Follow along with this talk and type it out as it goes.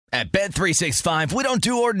At Bet365, we don't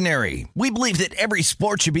do ordinary. We believe that every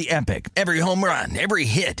sport should be epic. Every home run, every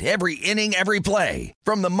hit, every inning, every play.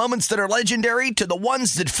 From the moments that are legendary to the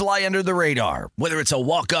ones that fly under the radar. Whether it's a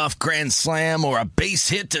walk-off grand slam or a base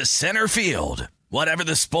hit to center field. Whatever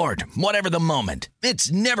the sport, whatever the moment.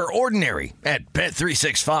 It's never ordinary at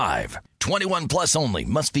Bet365. 21 plus only.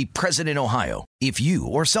 Must be present in Ohio. If you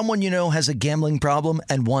or someone you know has a gambling problem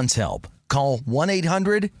and wants help, call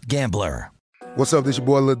 1-800-GAMBLER. What's up, this your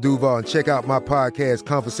boy Lil Duval, and check out my podcast,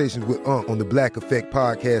 Conversations with Unc, on the Black Effect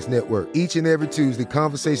Podcast Network. Each and every Tuesday,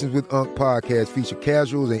 Conversations with Unc podcast feature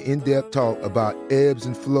casual and in-depth talk about ebbs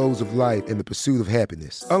and flows of life and the pursuit of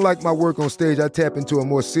happiness. Unlike my work on stage, I tap into a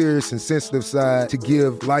more serious and sensitive side to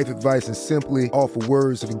give life advice and simply offer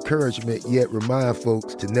words of encouragement, yet remind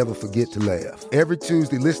folks to never forget to laugh. Every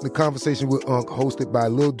Tuesday, listen to Conversations with Unc, hosted by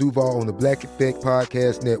Lil Duval on the Black Effect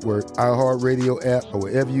Podcast Network, iHeartRadio app, or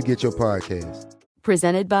wherever you get your podcasts.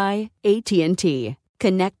 Presented by AT&T.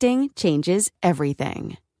 Connecting changes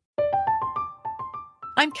everything.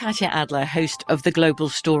 I'm Katya Adler, host of The Global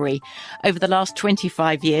Story. Over the last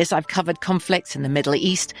 25 years, I've covered conflicts in the Middle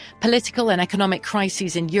East, political and economic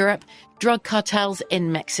crises in Europe, drug cartels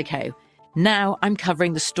in Mexico. Now I'm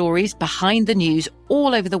covering the stories behind the news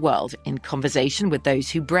all over the world in conversation with those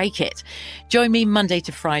who break it. Join me Monday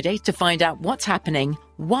to Friday to find out what's happening,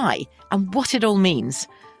 why, and what it all means.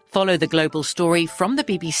 Follow The Global Story from the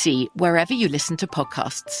BBC wherever you listen to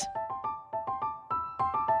podcasts.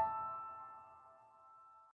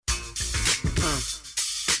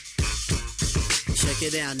 Check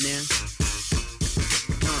it out now.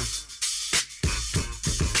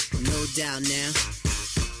 No doubt now.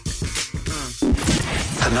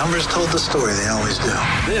 The numbers told the story, they always do.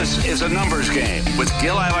 This is a numbers game with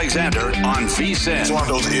Gil Alexander on VSiN. It's one of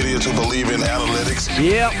those idiots who believe in analytics.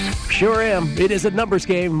 Yep, sure am. It is a numbers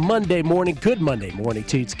game Monday morning. Good Monday morning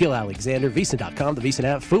to you. It's Gil Alexander, VSiN.com, the VSiN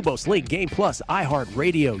app, Fubo, Sling, Game Plus,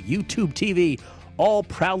 iHeartRadio, YouTube TV, all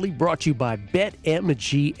proudly brought to you by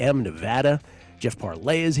BetMGM Nevada. Jeff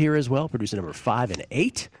Parlay is here as well, producer number 5 and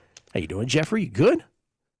 8. How you doing, Jeffrey? You good?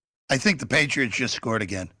 I think the Patriots just scored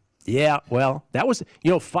again. Yeah, well, that was,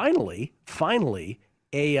 finally,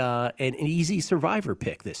 an easy survivor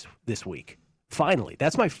pick this week. Finally.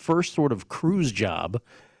 That's my first sort of cruise job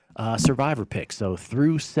survivor pick. So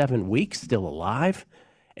through 7 weeks, still alive,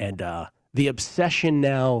 and the obsession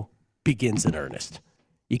now begins in earnest.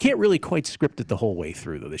 You can't really quite script it the whole way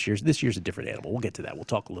through, though. This year's a different animal. We'll get to that. We'll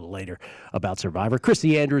talk a little later about Survivor.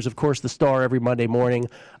 Chrissy Andrews, of course, the star every Monday morning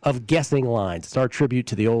of Guessing Lines. It's our tribute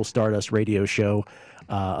to the old Stardust radio show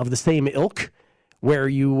of the same ilk, where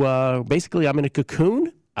you basically, I'm in a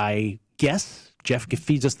cocoon. I guess Jeff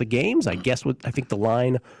feeds us the games. I guess what I think the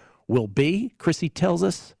line will be. Chrissy tells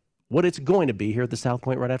us what it's going to be here at the South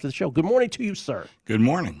Point right after the show. Good morning to you, sir. Good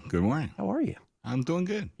morning. Good morning. How are you? I'm doing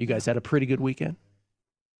good. You guys had a pretty good weekend?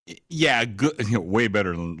 Yeah, good. Way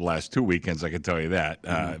better than the last 2 weekends, I can tell you that.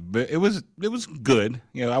 But it was good.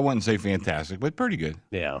 I wouldn't say fantastic, but pretty good.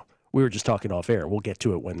 Yeah. We were just talking off air. We'll get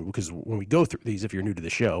to it because when we go through these, if you're new to the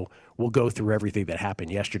show, we'll go through everything that happened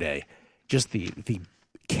yesterday. Just the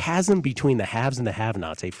chasm between the haves and the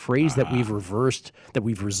have-nots, a phrase that we've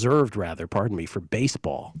reserved for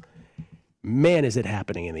baseball. Man, is it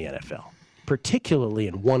happening in the NFL, particularly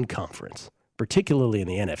in one conference, particularly in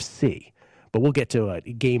the NFC. But we'll get to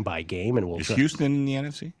it game by game, and Is Houston in the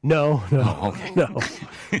NFC? No, Oh, okay.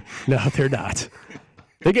 no, they're not.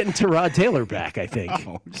 They're getting Tyrod Taylor back, I think.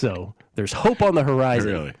 Oh, okay. So there's hope on the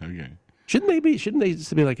horizon. Really? Okay. Shouldn't they be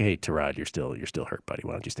like, hey, Tyrod, you're still hurt, buddy.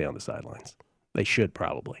 Why don't you stay on the sidelines? They should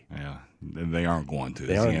probably. Yeah, they aren't going to.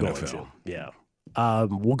 They aren't going to. Yeah.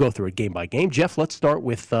 We'll go through it game by game. Jeff, let's start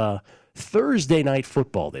with Thursday night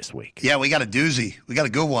football this week. Yeah, we got a doozy. We got a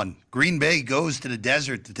good one. Green Bay goes to the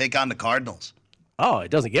desert to take on the Cardinals. Oh,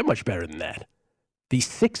 it doesn't get much better than that. The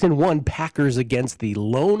 6-1 Packers against the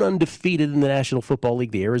lone undefeated in the National Football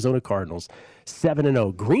League, the Arizona Cardinals,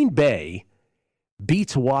 7-0. Green Bay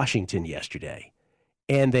beats Washington yesterday,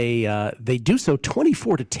 and they do so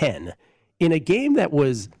 24-10 in a game that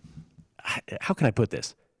was, how can I put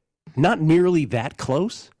this, not nearly that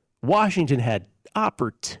close. Washington had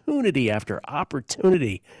opportunity after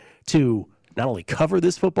opportunity to not only cover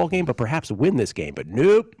this football game, but perhaps win this game. But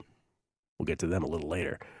nope. We'll get to them a little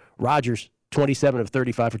later. Rodgers, 27 of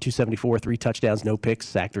 35 for 274, 3 touchdowns, no picks,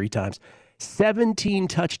 sacked 3 times. 17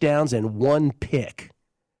 touchdowns and 1 pick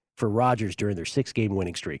for Rodgers during their 6-game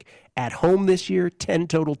winning streak. At home this year, 10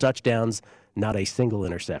 total touchdowns, not a single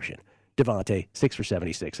interception. Devontae, 6 for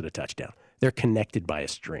 76 and a touchdown. They're connected by a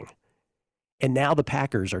string. And now the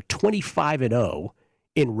Packers are 25-0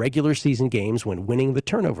 in regular season games when winning the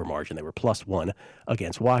turnover margin. They were +1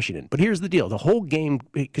 against Washington. But here's the deal. The whole game,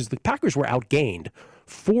 because the Packers were outgained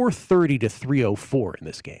 430 to 304 in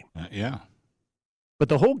this game. Yeah. But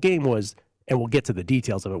the whole game was, and we'll get to the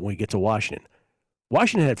details of it when we get to Washington.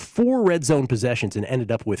 Washington had 4 red zone possessions and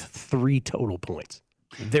ended up with 3 total points.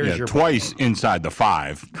 There's your twice inside the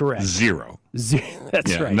 5. Correct. 0. That's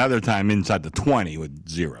right. Another time inside the 20 with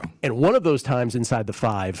 0. And one of those times inside the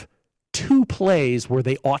 5, 2 plays where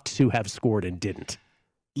they ought to have scored and didn't.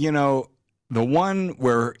 You know, the one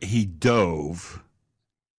where he dove,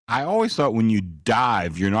 I always thought when you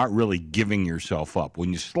dive, you're not really giving yourself up.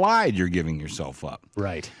 When you slide, you're giving yourself up.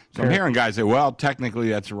 Right. So I'm hearing guys say, well, technically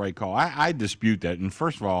that's the right call. I dispute that. And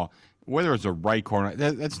first of all, whether it's a right call,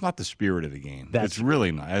 that's not the spirit of the game. That's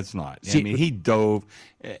really not. That's not. I mean, he dove.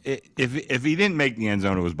 If he didn't make the end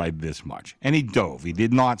zone, it was by this much. And he dove. He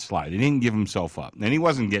did not slide. He didn't give himself up. And he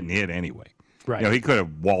wasn't getting hit anyway. Right. You know, he could have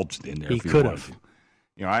waltzed in there. He could have.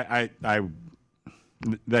 You know,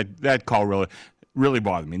 that call really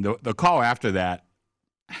bothered me. The call after that,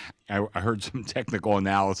 I heard some technical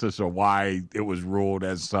analysis of why it was ruled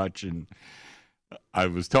as such, and I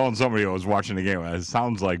was telling somebody I was watching the game, it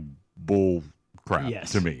sounds like bull crap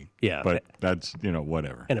to me. Yeah. But that's,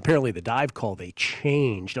 whatever. And apparently the dive call they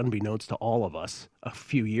changed, unbeknownst to all of us, a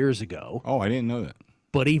few years ago. Oh, I didn't know that.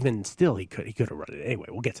 But even still, he could have run it anyway.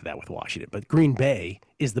 We'll get to that with Washington. But Green Bay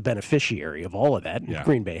is the beneficiary of all of that. Yeah.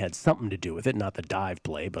 Green Bay had something to do with it, not the dive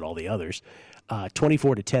play, but all the others.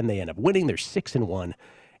 24-10, they end up winning. They're 6-1.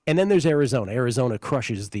 And then there's Arizona. Arizona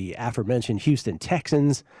crushes the aforementioned Houston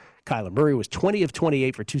Texans. Kyler Murray was 20 of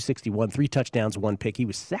 28 for 261, 3 touchdowns, 1 pick. He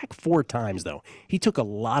was sacked 4 times, though. He took a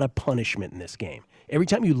lot of punishment in this game. Every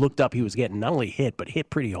time you looked up, he was getting not only hit, but hit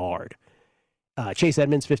pretty hard. Chase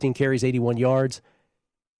Edmonds, 15 carries, 81 yards.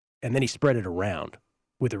 And then he spread it around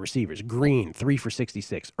with the receivers. Green, 3 for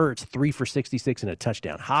 66. Ertz, 3 for 66 and a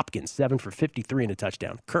touchdown. Hopkins, 7 for 53 and a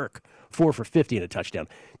touchdown. Kirk, 4 for 50 and a touchdown.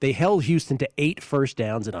 They held Houston to 8 first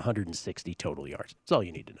downs and 160 total yards. That's all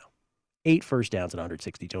you need to know. 8 first downs and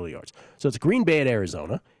 160 total yards. So it's Green Bay at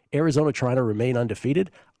Arizona. Arizona trying to remain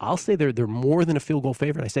undefeated. I'll say they're more than a field goal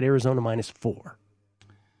favorite. I said Arizona -4.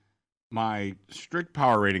 My strict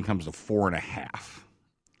power rating comes to 4.5.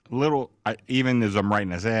 Even as I'm writing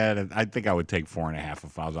this ad, I think I would take 4.5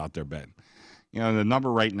 if I was out there betting. The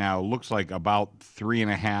number right now looks like about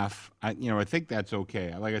 3.5. I think that's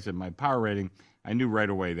okay. Like I said, my power rating, I knew right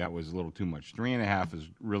away that was a little too much. 3.5 is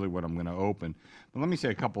really what I'm going to open. But let me say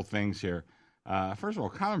a couple things here. First of all,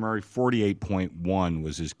 Kyler Murray, 48.1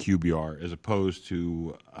 was his QBR, as opposed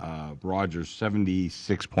to Rodgers,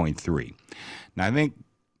 76.3. Now, I think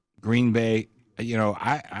Green Bay,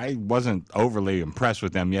 I wasn't overly impressed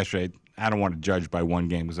with them yesterday. I don't want to judge by one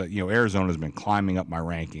game because, Arizona's been climbing up my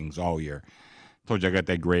rankings all year. Told you I got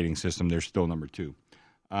that grading system. They're still number 2.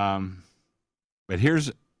 But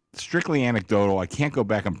here's strictly anecdotal. I can't go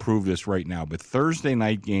back and prove this right now, but Thursday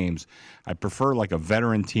night games, I prefer like a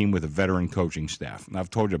veteran team with a veteran coaching staff. And I've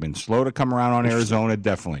told you, I've been slow to come around on Arizona,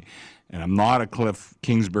 definitely. And I'm not a Cliff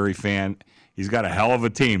Kingsbury fan. He's got a hell of a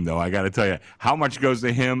team, though. I got to tell you, how much goes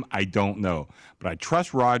to him, I don't know. But I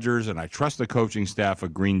trust Rodgers, and I trust the coaching staff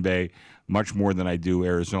of Green Bay much more than I do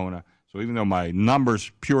Arizona. So even though my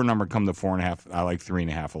pure number come to 4.5, I like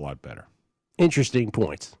 3.5 a lot better. Interesting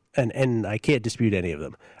points, and I can't dispute any of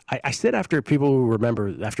them. I said after people who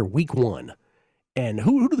remember after week 1, and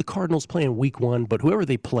who do the Cardinals play in week 1? But whoever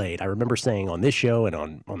they played, I remember saying on this show and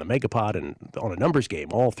on the Megapod and on a numbers game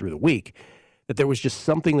all through the week, that there was just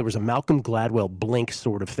something, there was a Malcolm Gladwell blink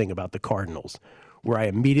sort of thing about the Cardinals, where I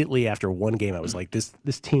immediately after one game, I was like,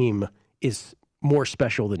 this team is more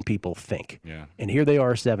special than people think. Yeah. And here they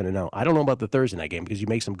are 7-0. I don't know about the Thursday night game because you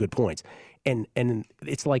make some good points. And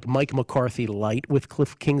it's like Mike McCarthy light with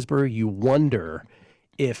Cliff Kingsbury. You wonder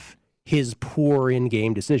if his poor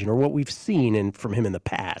in-game decision, or what we've seen from him in the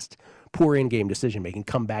past, poor in-game decision-making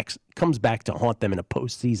comes back to haunt them in a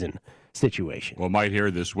postseason situation. Well, might hear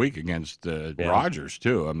this week against Rodgers,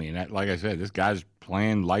 too. I mean, like I said, this guy's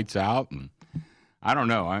playing lights out, and I don't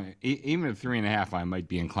know. Even at 3.5, I might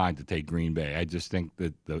be inclined to take Green Bay. I just think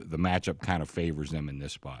that the matchup kind of favors them in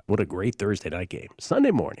this spot. What a great Thursday night game.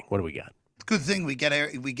 Sunday morning, what do we got? It's a good thing we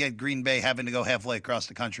get Green Bay having to go halfway across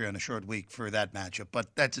the country on a short week for that matchup, but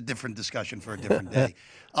that's a different discussion for a different day.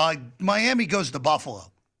 Miami goes to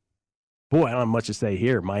Buffalo. Boy, I don't have much to say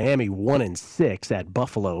here. Miami 1-6 at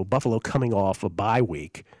Buffalo. Buffalo coming off a bye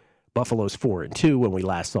week. Buffalo's 4-2. When we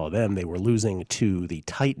last saw them, they were losing to the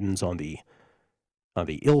Titans on the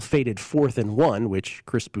ill-fated 4th and 1, which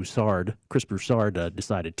Chris Broussard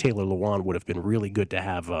decided Taylor Lewan would have been really good to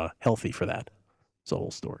have healthy for that. It's a whole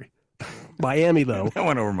story. Miami, though. That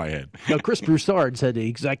went over my head. Now, Chris Broussard said,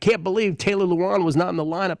 I can't believe Taylor Lewan was not in the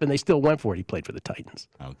lineup, and they still went for it. He played for the Titans.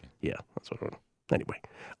 Okay. Yeah, that's what. Anyway,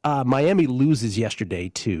 Miami loses yesterday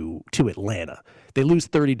to Atlanta. They lose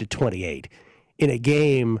 30-28 in a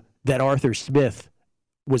game that Arthur Smith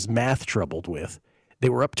was math troubled with. They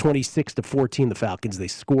were up 26-14, the Falcons. They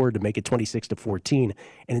scored to make it 26-14, and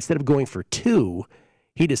instead of going for 2,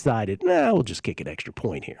 he decided, we'll just kick an extra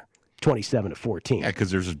point here, 27-14. Yeah,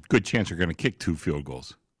 because there's a good chance you're going to kick 2 field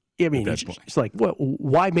goals. I mean, it's like, well,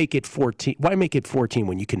 why make it 14? Why make it 14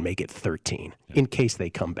 when you can make it 13 in case they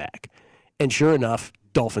come back? And sure enough,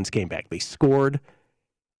 Dolphins came back. They scored.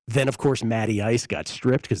 Then, of course, Matty Ice got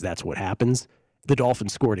stripped because that's what happens. The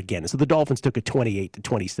Dolphins scored again. So the Dolphins took a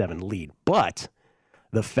 28-27 lead. But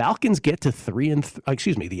the Falcons get to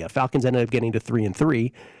the Falcons ended up getting to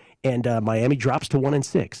 3-3, and Miami drops to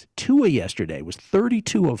 1-6. Tua yesterday was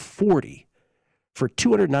 32 of 40 for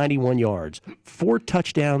 291 yards, 4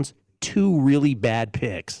 touchdowns, 2 really bad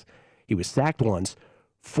picks. He was sacked once,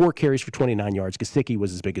 4 carries for 29 yards. Gesicki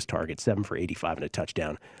was his biggest target, 7 for 85 and a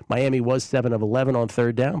touchdown. Miami was 7 of 11 on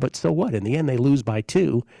third down, but so what? In the end, they lose by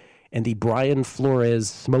 2, and the Brian Flores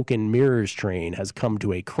smoke and mirrors train has come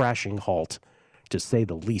to a crashing halt, to say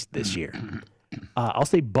the least, this year. I'll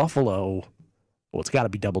say Buffalo, well, it's got to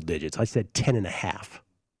be double digits. I said 10.5.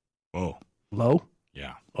 Oh. Low?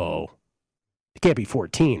 Yeah. Oh. It can't be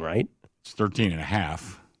 14, right? It's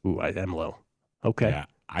 13.5. Ooh, I'm low. Okay. Yeah,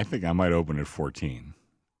 I think I might open at 14.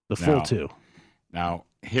 The full 2. Now,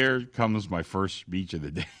 here comes my first speech of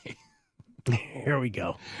the day. Here we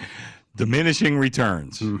go. Diminishing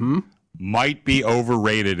returns. Mm-hmm. Might be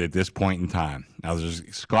overrated at this point in time. Now, there's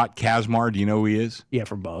Scott Kazmar. Do you know who he is? Yeah,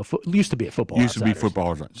 from used to be a football. Used to be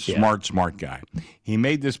football. Smart guy. He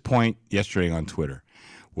made this point yesterday on Twitter.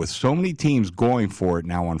 With so many teams going for it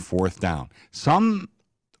now on 4th down, some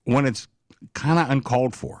when it's kind of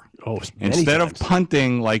uncalled for. Oh, instead of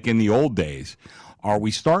punting like in the old days, are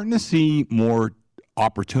we starting to see more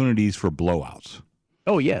opportunities for blowouts?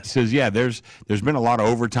 Oh, yes. He says, there's been a lot of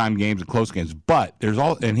overtime games and close games, but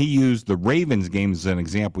and he used the Ravens game as an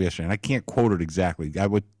example yesterday, and I can't quote it exactly. I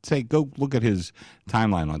would say go look at his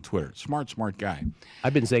timeline on Twitter. Smart guy.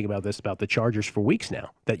 I've been saying about the Chargers for weeks now,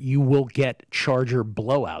 that you will get Charger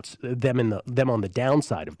blowouts, them on the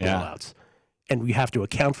downside of blowouts, and we have to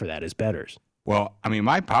account for that as bettors. Well, I mean,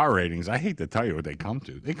 my power ratings, I hate to tell you what they come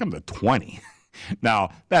to. They come to 20. Now,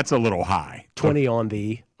 that's a little high. 20 on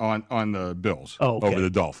the... On the Bills over the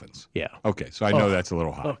Dolphins. Yeah. Okay, so I know that's a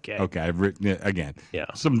little high. Okay, I've written it again. Yeah.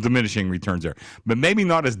 Some diminishing returns there, but maybe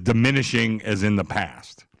not as diminishing as in the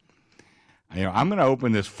past. I'm going to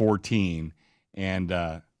open this 14, and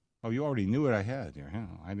you already knew what I had here.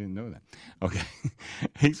 I didn't know that.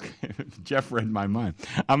 Okay, Jeff read my mind.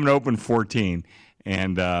 I'm going to open 14,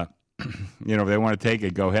 and if they want to take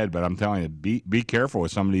it, go ahead. But I'm telling you, be careful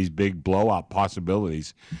with some of these big blowout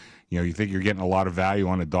possibilities. You think you're getting a lot of value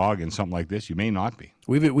on a dog and something like this, you may not be.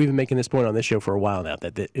 We've been making this point on this show for a while now,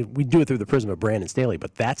 that we do it through the prism of Brandon Staley,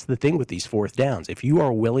 but that's the thing with these 4th downs. If you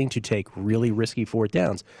are willing to take really risky 4th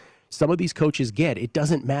downs, some of these coaches it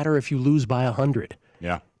doesn't matter if you lose by 100.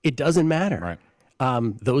 Yeah. It doesn't matter.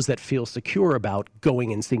 Right. Those that feel secure about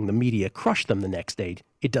going and seeing the media crush them the next day,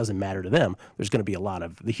 it doesn't matter to them. There's going to be a lot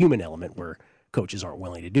of the human element where coaches aren't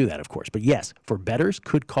willing to do that, of course. But yes, for bettors,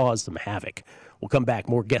 could cause some havoc. We'll come back,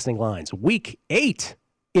 more guessing lines. Week 8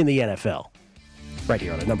 in the NFL. Right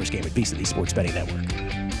here on a numbers game at Beast of the Sports Betting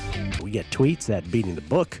Network. We get tweets at Beating the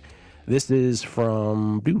Book. This is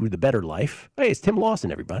from The Better Life. Hey, it's Tim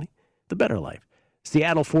Lawson, everybody. The Better Life.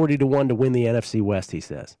 Seattle 40-1 to win the NFC West, he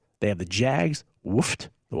says. They have the Jags, woofed,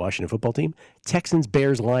 the Washington football team, Texans,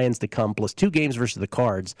 Bears, Lions to come, plus 2 games versus the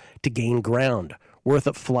Cards to gain ground. Worth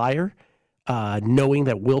a flyer, knowing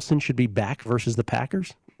that Wilson should be back versus the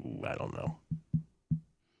Packers? Ooh, I don't know.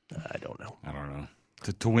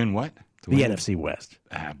 To win what? The NFC West.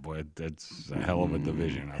 Boy, that's a hell of a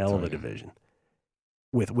division. Hell of a division.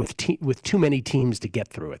 With too many teams to get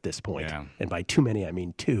through at this point. Yeah. And by too many, I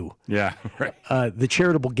mean 2. Yeah, right. The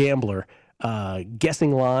Charitable Gambler,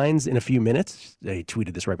 guessing lines in a few minutes. They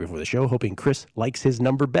tweeted this right before the show, hoping Chris likes his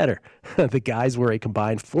number better. The guys were a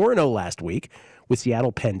combined 4-0 last week, with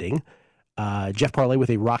Seattle pending. Jeff Parlay with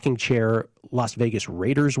a rocking chair Las Vegas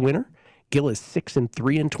Raiders winner. Gill is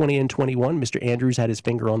 6-3 in 20-21. Mr. Andrews had his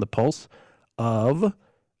finger on the pulse of,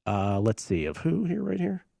 let's see, of who here, right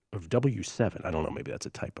here? Of W7. I don't know. Maybe that's a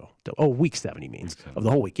typo. Week 7 he means. Of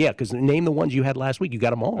the whole week. Yeah, because name the ones you had last week. You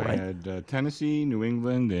got them all, right? I had Tennessee, New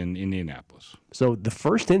England, and Indianapolis. So the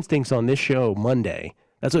first instincts on this show Monday,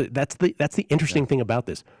 that's the interesting thing about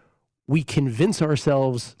this. we convince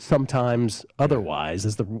ourselves sometimes otherwise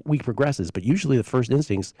as the week progresses, but usually the first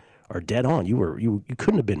instincts are dead on. You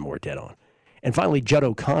couldn't have been more dead on. And finally, Judd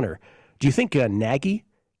O'Connor. Do you think Nagy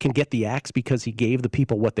can get the axe because he gave the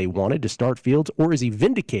people what they wanted to start Fields, or is he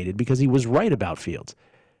vindicated because he was right about Fields?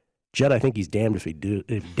 Judd, I think he's damned if he does,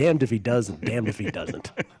 and damned if he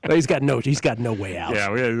doesn't. He's got no way out.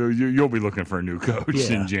 Yeah, you'll be looking for a new coach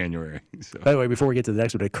in January. So. By the way, before we get to the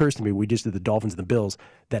next one, it occurs to me we just did the Dolphins and the Bills,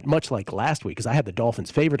 that much like last week, because I had the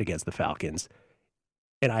Dolphins favored against the Falcons,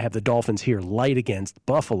 and I have the Dolphins here light against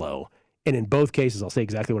Buffalo, and in both cases, I'll say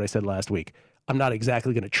exactly what I said last week. I'm not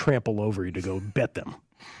exactly going to trample over you to go bet them.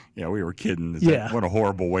 Yeah, we were kidding. What a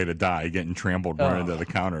horrible way to die, getting trampled running to the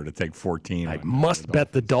counter to take 14. I must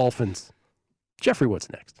bet the Dolphins. Jeffrey, what's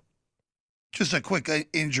next? Just a quick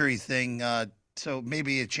injury thing. So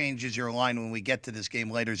maybe it changes your line when we get to this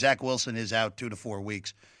game later. Zach Wilson is out 2 to 4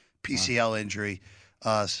 weeks, PCL injury.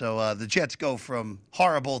 So the Jets go from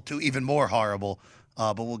horrible to even more horrible,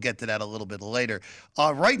 but we'll get to that a little bit later.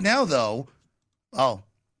 Right now, though,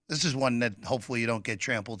 this is one that hopefully you don't get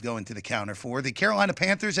trampled going to the counter for. The Carolina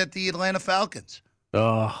Panthers at the Atlanta Falcons.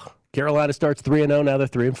 Carolina starts 3-0, now they're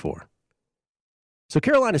 3-4. So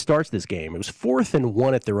Carolina starts this game. It was 4th and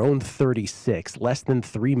 1 at their own 36, less than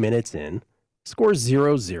 3 minutes in. Scores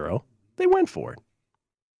 0-0. They went for it.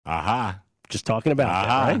 Just talking about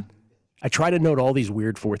that, right? I try to note all these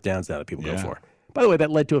weird fourth downs now that people go for. By the way,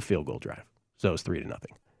 that led to a field goal drive. So it was 3-0.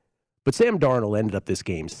 But Sam Darnold ended up this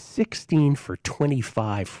game 16 for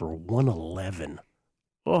 25 for 111.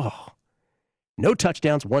 No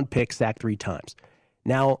touchdowns, 1 pick, sacked 3 times.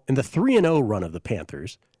 Now, in the 3-0 run of the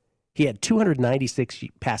Panthers, he had 296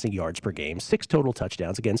 passing yards per game, 6 total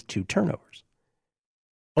touchdowns against 2 turnovers.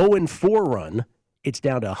 0-4 run, it's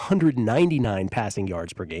down to 199 passing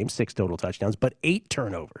yards per game, 6 total touchdowns, but 8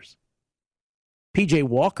 turnovers. P.J.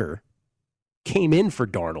 Walker came in for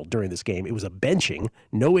Darnold during this game. It was a benching,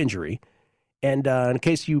 no injury. And in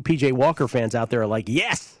case you P.J. Walker fans out there are like,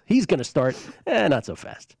 yes, he's going to start, not so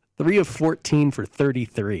fast. 3 of 14 for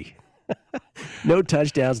 33. No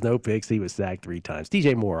touchdowns, no picks. He was sacked 3 times.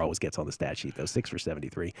 DJ Moore always gets on the stat sheet, though, 6 for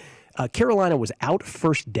 73. Carolina was out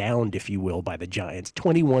first downed, if you will, by the Giants,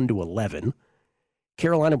 21-11.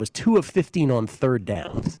 Carolina was 2 of 15 on third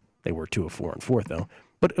downs. They were 2 of 4 on fourth, though.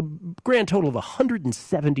 But a grand total of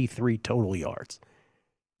 173 total yards.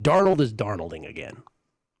 Darnold is Darnolding again.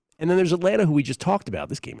 And then there's Atlanta, who we just talked about.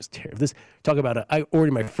 This game is terrible. Talk about I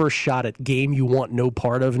already my first shot at game you want no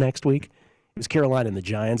part of next week. It was Carolina and the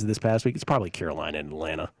Giants this past week. It's probably Carolina and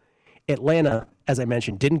Atlanta. Atlanta, as I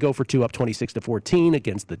mentioned, didn't go for 2 up 26-14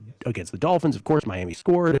 against the Dolphins. Of course, Miami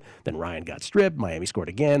scored. Then Ryan got stripped. Miami scored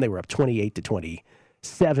again. They were up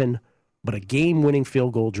 28-27. But a game-winning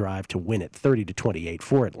field goal drive to win it, 30-28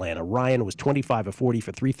 for Atlanta. Ryan was 25 of 40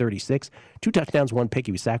 for 336, 2 touchdowns, 1 pick.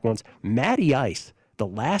 He was sacked once. Matty Ice, the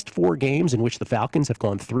last 4 games in which the Falcons have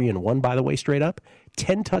gone 3-1, by the way, straight up,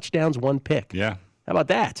 10 touchdowns, 1 pick. Yeah. How about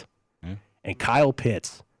that? Yeah. And Kyle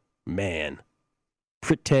Pitts, man,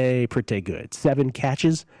 pretty good. 7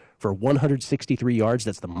 catches for 163 yards.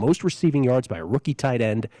 That's the most receiving yards by a rookie tight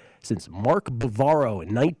end since Mark Bavaro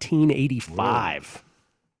in 1985. Whoa.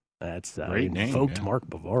 That's great name, invoked Mark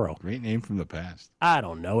Bavaro. Great name from the past. I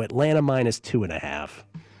don't know. Atlanta minus 2.5.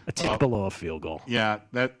 A tick below a field goal. Yeah,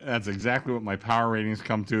 that's exactly what my power ratings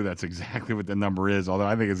come to. That's exactly what the number is, although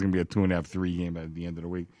I think it's going to be a 2.5, 3 game at the end of the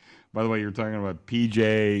week. By the way, you're talking about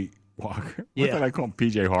P.J. Walker. What did I call him?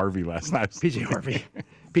 P.J. Harvey last night? P.J. Harvey.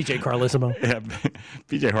 P.J. Carlissimo. Yeah,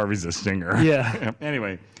 P.J. Harvey's a singer. Yeah.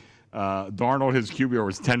 Anyway, Darnold, his QBR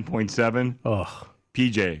was 10.7.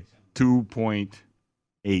 P.J.,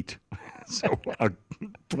 2.8. So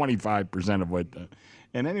 25% of what.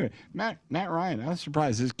 And anyway, Matt Ryan, I was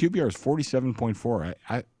surprised. His QBR is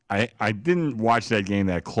 47.4. I didn't watch that game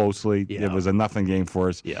that closely. Yeah. It was a nothing game for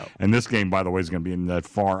us. Yeah. And this game, by the way, is going to be in that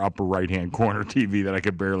far upper right-hand corner TV that I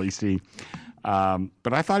could barely see.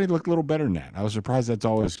 But I thought he looked a little better than that. I was surprised that's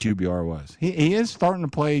all his QBR was. He is starting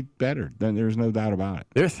to play better. There's no doubt about it.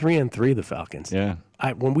 They're 3-3, the Falcons. Yeah.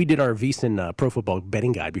 When we did our VSiN Pro Football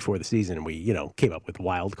betting guide before the season, and we came up with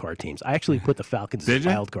wild card teams. I actually put the Falcons as a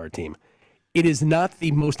wild card team. It is not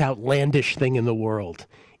the most outlandish thing in the world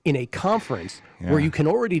in a conference where you can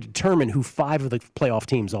already determine who 5 of the playoff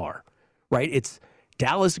teams are. Right? It's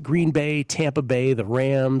Dallas, Green Bay, Tampa Bay, the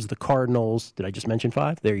Rams, the Cardinals. Did I just mention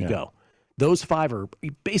 5? There you go. Those 5 are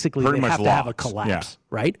basically they have to have a collapse,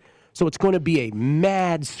 right? So it's going to be a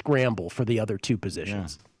mad scramble for the other 2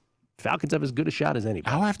 positions. Yeah. Falcons have as good a shot as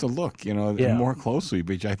anybody. I'll have to look, more closely,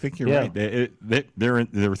 but I think you're right. They're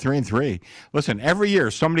 3-3. Listen, every year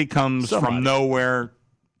somebody comes from nowhere.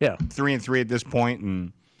 Yeah, 3-3 at this point,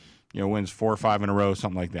 and wins 4 or 5 in a row,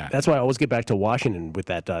 something like that. That's why I always get back to Washington with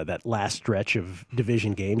that last stretch of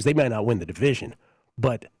division games. They might not win the division,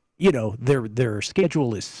 but their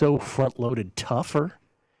schedule is so front-loaded tougher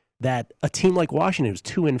that a team like Washington who's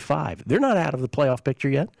 2-5, they're not out of the playoff picture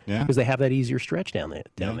yet because they have that easier stretch down the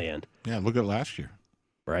end. Yeah, look at last year.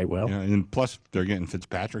 Right, well. And plus they're getting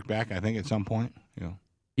Fitzpatrick back, I think, at some point.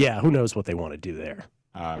 Yeah, who knows what they want to do there.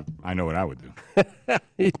 I know what I would do.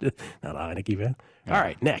 Not a Heineke fan. Yeah. All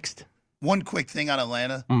right, next. One quick thing on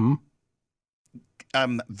Atlanta. Mm-hmm.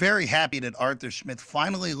 I'm very happy that Arthur Smith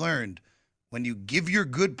finally learned when you give your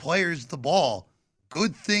good players the ball,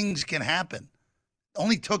 good things can happen.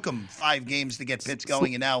 Only took him 5 games to get Pitts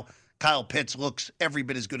going, and now Kyle Pitts looks every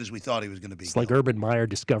bit as good as we thought he was going to be. It's like Urban Meyer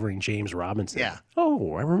discovering James Robinson. Yeah.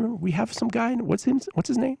 Oh, I remember. We have some guy. What's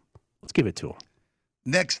his name? Let's give it to him.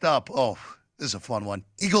 Next up, this is a fun one.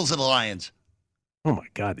 Eagles and the Lions. Oh, my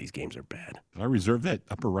God, these games are bad. I reserve that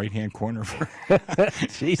upper right-hand corner for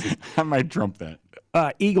Jesus. I might trump that.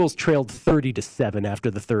 Eagles trailed 30-7 after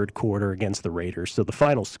the third quarter against the Raiders, so the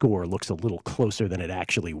final score looks a little closer than it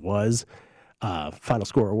actually was. Final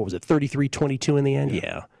score, what was it, 33-22 in the end?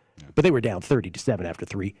 Yeah. But they were down 30-7 after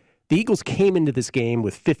 3. The Eagles came into this game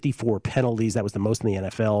with 54 penalties. That was the most in the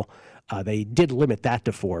NFL. They did limit that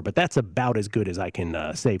to 4, but that's about as good as I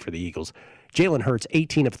can say for the Eagles. Jalen Hurts,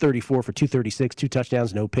 18 of 34 for 236, 2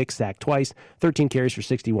 touchdowns, no picks, sacked twice, 13 carries for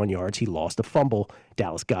 61 yards. He lost a fumble.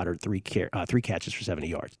 Dallas Goedert, 3 catches for 70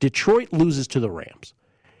 yards. Detroit loses to the Rams.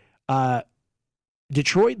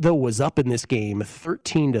 Detroit, though, was up in this game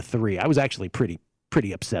 13-3. I was actually pretty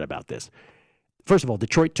upset about this. First of all,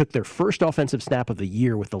 Detroit took their first offensive snap of the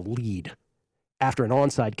year with a lead after an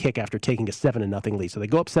onside kick after taking a 7-0 lead. So they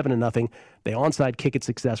go up 7-0. They onside kick it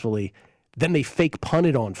successfully. Then they fake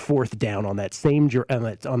punted on 4th down on that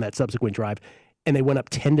subsequent drive, and they went up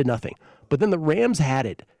 10-0. But then the Rams had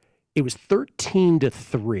it. It was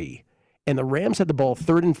 13-3, and the Rams had the ball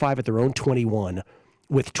 3rd and 5 at their own 21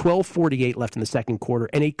 with 12:48 left in the second quarter,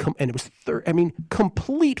 and it was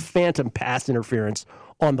complete phantom pass interference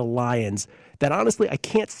on the Lions that honestly I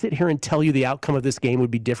can't sit here and tell you the outcome of this game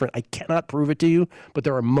would be different. I cannot prove it to you, but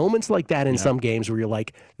there are moments like that in some games where you're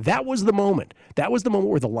like, that was the moment. That was the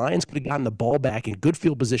moment where the Lions could have gotten the ball back in good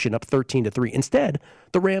field position up 13-3. Instead,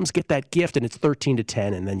 the Rams get that gift and it's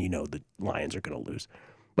 13-10, and then the Lions are going to lose.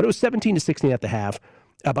 But it was 17-16 at the half.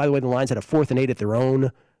 By the way, the Lions had a 4th and 8 at their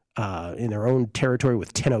own in their own territory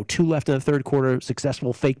with 10:02 left in the third quarter.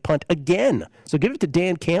 Successful fake punt again. So give it to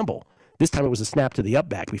Dan Campbell. This time it was a snap to the up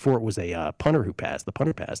back. Before it was a punter who passed. The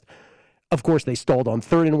punter passed. Of course, they stalled on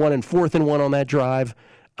 3rd and 1 and 4th and 1 on that drive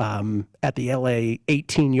at the LA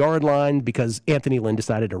 18-yard line because Anthony Lynn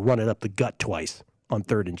decided to run it up the gut twice on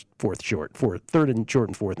 3rd and 4th short. 3rd and short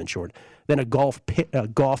and 4th and short. Then a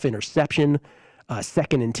Goff interception.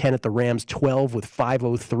 2nd and 10 at the Rams 12 with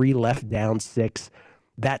 5:03 left, down 6.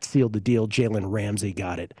 That sealed the deal. Jalen Ramsey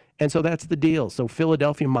got it. And so that's the deal. So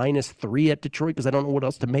Philadelphia -3 at Detroit because I don't know what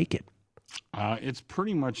else to make it. It's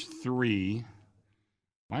pretty much 3.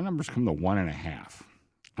 My numbers come to 1.5.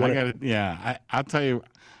 I'll tell you,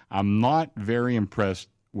 I'm not very impressed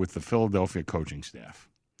with the Philadelphia coaching staff.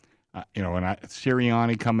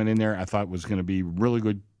 Sirianni coming in there, I thought was going to be really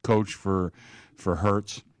good coach for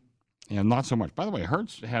Hurts. Not so much. By the way,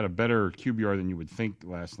 Hurts had a better QBR than you would think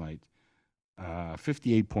last night.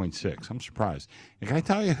 58.6. I'm surprised. And can I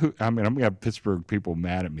tell you who? I'm going to have Pittsburgh people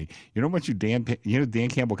mad at me. You know what Dan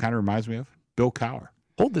Campbell kind of reminds me of? Bill Cowher.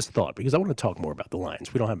 Hold this thought because I want to talk more about the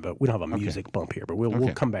Lions. We don't have a music bump here, but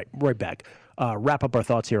we'll come back right back. Wrap up our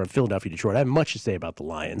thoughts here on Philadelphia, Detroit. I have much to say about the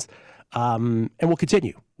Lions, and we'll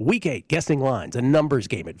continue. Week 8, guessing lines, a numbers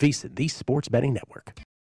game at VSiN, the Sports Betting Network.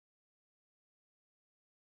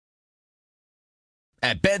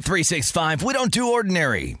 At Bet365, we don't do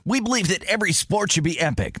ordinary. We believe that every sport should be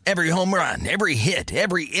epic. Every home run, every hit,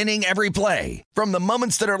 every inning, every play. From the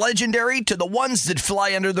moments that are legendary to the ones that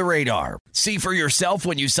fly under the radar. See for yourself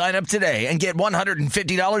when you sign up today and get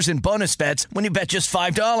 $150 in bonus bets when you bet just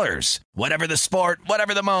 $5. Whatever the sport,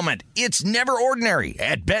 whatever the moment, it's never ordinary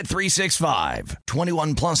at Bet365.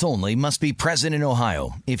 21 plus only. Must be present in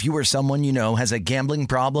Ohio. If you or someone you know has a gambling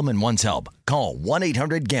problem and wants help, call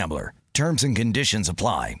 1-800-GAMBLER. Terms and conditions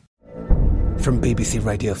apply. From BBC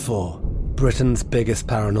Radio 4, Britain's biggest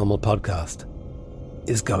paranormal podcast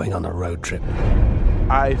is going on a road trip.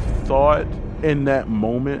 I thought in that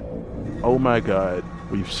moment, oh my God,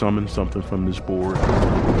 we've summoned something from this board.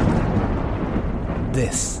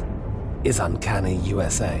 This is Uncanny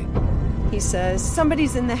USA. He says,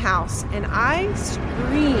 somebody's in the house, and I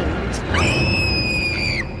screamed.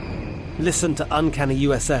 Listen to Uncanny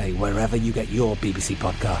USA wherever you get your BBC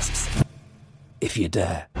podcasts, if you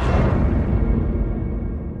dare.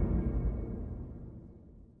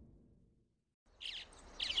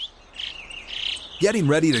 Getting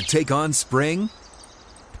ready to take on spring?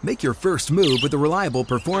 Make your first move with the reliable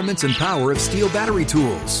performance and power of Steel battery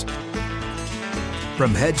tools.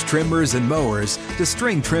 From hedge trimmers and mowers to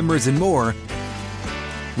string trimmers and more,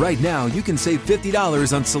 right now you can save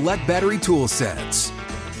 $50 on select battery tool sets.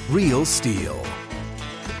 Real Steel.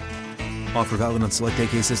 Offer valid on select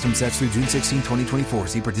AK system sets through June 16, 2024.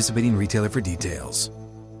 See participating retailer for details.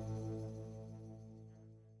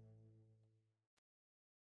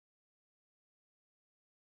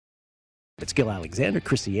 It's Gil Alexander,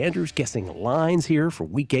 Chrissy Andrews, guessing lines here for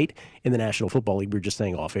Week 8 in the National Football League. We were just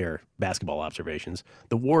saying off-air basketball observations.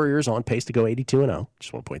 The Warriors on pace to go 82-0.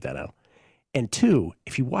 Just want to point that out. And 2,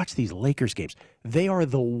 if you watch these Lakers games, they are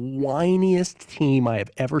the whiniest team I have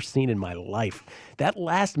ever seen in my life. That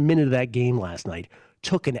last minute of that game last night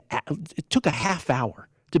took a half hour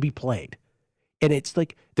to be played. And it's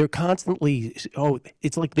like they're constantly,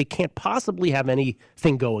 it's like they can't possibly have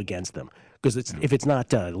anything go against them. Because if it's not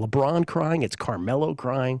LeBron crying, it's Carmelo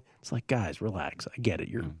crying. It's like, guys, relax. I get it.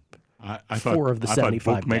 You're I 4 of the 75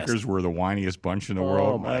 thought bookmakers best. were the whiniest bunch in the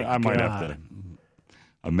world. I might have to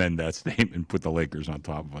amend that statement and put the Lakers on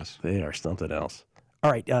top of us. They are something else. All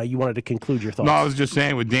right, you wanted to conclude your thoughts. No, I was just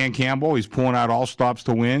saying with Dan Campbell, he's pulling out all stops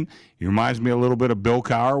to win. He reminds me a little bit of Bill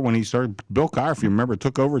Cowher when he started. Bill Cowher, if you remember,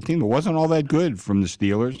 took over a team that wasn't all that good from the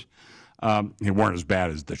Steelers. They weren't as bad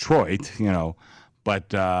as Detroit,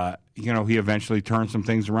 but he eventually turned some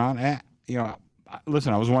things around.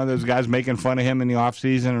 Listen, I was one of those guys making fun of him in the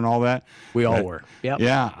offseason and all that. We all were. Yep.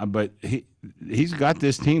 Yeah, but he's got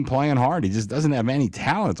this team playing hard. He just doesn't have any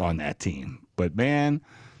talent on that team. But, man,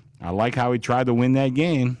 I like how he tried to win that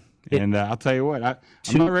game. And I'll tell you what, I'm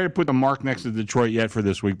not ready to put the mark next to Detroit yet for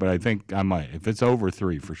this week, but I think I might. If it's over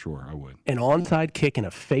 3, for sure, I would. An onside kick and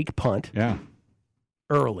a fake punt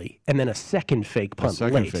early, and then a second fake punt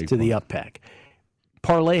late to the up pack.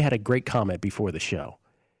 Parlay had a great comment before the show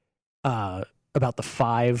about the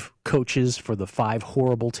 5 coaches for the 5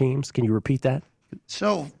 horrible teams. Can you repeat that?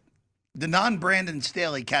 So the non-Brandon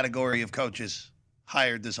Staley category of coaches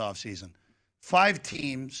hired this offseason. 5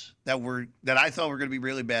 teams that I thought were going to be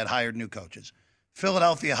really bad hired new coaches.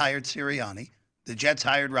 Philadelphia hired Sirianni. The Jets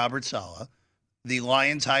hired Robert Saleh. The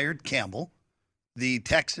Lions hired Campbell. The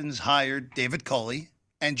Texans hired David Culley.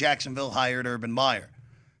 And Jacksonville hired Urban Meyer.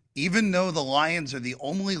 Even though the Lions are the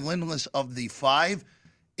only winless of the 5,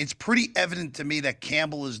 it's pretty evident to me that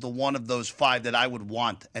Campbell is the one of those 5 that I would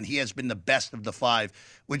want, and he has been the best of the 5,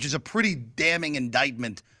 which is a pretty damning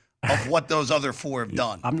indictment of what those other 4 have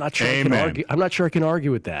done. I'm not sure I can argue. I'm not sure I can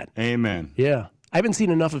argue with that. Amen. Yeah. I haven't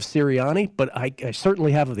seen enough of Sirianni, but I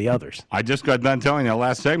certainly have of the others. I just got done telling you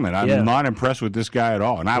last segment. I'm not impressed with this guy at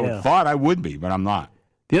all, and I thought I would be, but I'm not.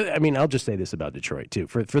 I'll just say this about Detroit, too.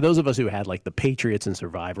 For those of us who had, like, the Patriots and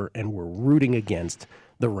Survivor and were rooting against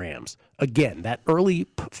the Rams, again, that early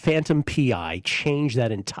phantom PI changed that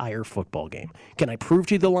entire football game. Can I prove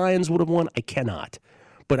to you the Lions would have won? I cannot.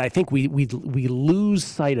 But I think we lose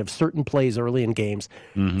sight of certain plays early in games.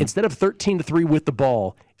 Mm-hmm. Instead of 13-3 with the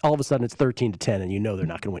ball, all of a sudden it's 13-10, and you know they're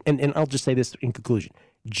not going to win. And I'll just say this in conclusion.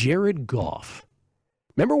 Jared Goff.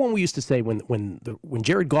 Remember when we used to say when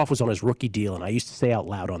Jared Goff was on his rookie deal, and I used to say out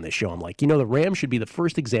loud on this show, I'm like, the Rams should be the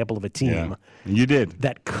first example of a team. Yeah. You did.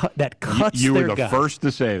 That cuts you their were the first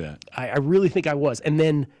to say that. I really think I was. And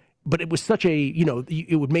then, but it was such a,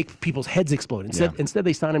 it would make people's heads explode. Instead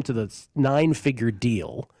they signed him to the 9-figure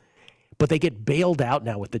deal, but they get bailed out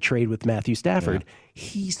now with the trade with Matthew Stafford. Yeah.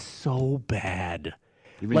 He's so bad.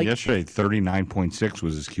 Even yesterday, 39.6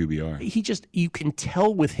 was his QBR. You can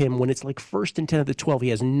tell with him when it's like 1st and 10 at the 12, he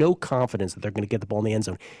has no confidence that they're going to get the ball in the end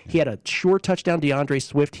zone. Yeah. He had a short touchdown, DeAndre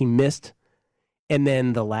Swift, he missed. And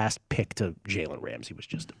then the last pick to Jalen Ramsey was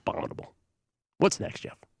just abominable. What's next,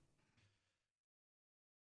 Jeff?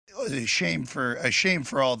 It was a shame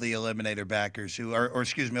for all the Eliminator backers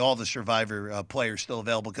all the Survivor players still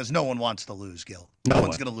available because no one wants to lose, Gil. No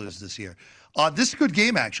one's going to lose this year. This is a good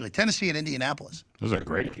game, actually. Tennessee and Indianapolis. It was a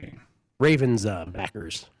great game. Ravens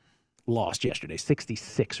backers lost yesterday.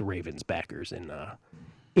 66 Ravens backers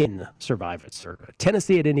in Survivor Circuit.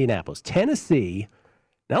 Tennessee at Indianapolis. Tennessee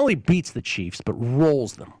not only beats the Chiefs, but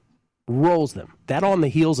rolls them. That on the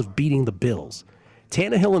heels of beating the Bills.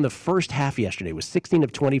 Tannehill in the first half yesterday was 16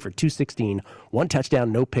 of 20 for 216, 1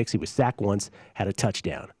 touchdown, no picks. He was sacked once, had a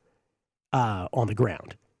touchdown on the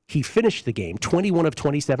ground. He finished the game 21 of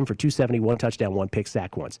 27 for 270, 1 touchdown, 1 pick,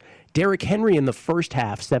 sack once. Derrick Henry in the first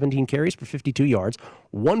half, 17 carries for 52 yards,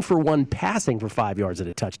 1 for 1 passing for 5 yards at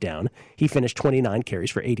a touchdown. He finished 29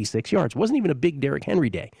 carries for 86 yards. Wasn't even a big Derrick Henry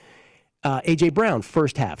day. A.J. Brown,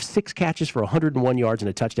 first half, 6 catches for 101 yards and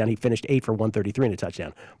a touchdown. He finished 8 for 133 and a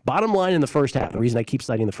touchdown. Bottom line in the first half, the reason I keep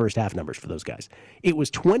citing the first half numbers for those guys, it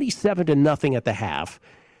was 27-0 at the half.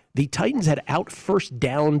 The Titans had out-first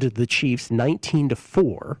downed the Chiefs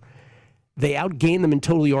 19-4. They outgained them in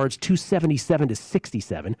total yards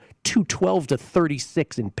 277-67,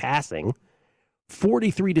 212-36 in passing,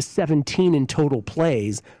 43-17 in total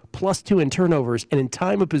plays, plus 2 in turnovers, and in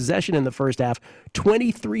time of possession in the first half,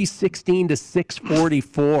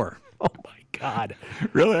 23-16-644. Oh, my God.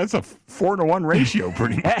 Really? That's a 4-to-1 ratio,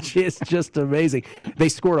 pretty much. That is just amazing. They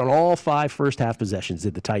scored on all 5 first-half possessions,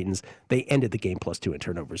 did the Titans. They ended the game plus 2 in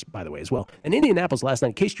turnovers, by the way, as well. And Indianapolis last night,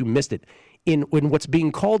 in case you missed it, in what's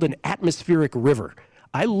being called an atmospheric river.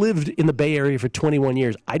 I lived in the Bay Area for 21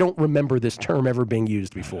 years. I don't remember this term ever being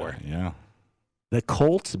used before. Yeah. The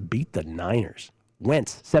Colts beat the Niners.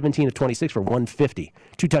 Wentz, 17 of 26 for 150.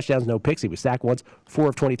 2 touchdowns, no picks. He was sacked once, 4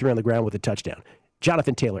 of 23 on the ground with a touchdown.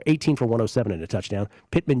 Jonathan Taylor, 18 for 107 and a touchdown.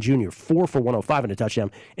 Pittman Jr., 4 for 105 and a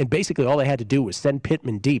touchdown. And basically all they had to do was send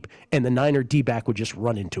Pittman deep, and the Niner D-back would just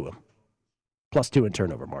run into him. Plus 2 in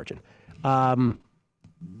turnover margin.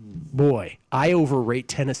 Boy, I overrate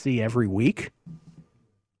Tennessee every week.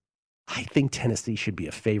 I think Tennessee should be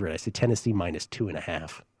a favorite. I say Tennessee minus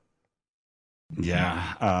 2.5.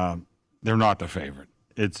 Yeah, they're not the favorite.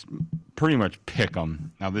 It's pretty much pick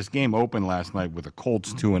 'em. Now, this game opened last night with the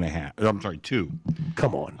Colts 2.5. I'm sorry, 2.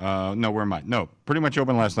 Come on. No, where am I? No, pretty much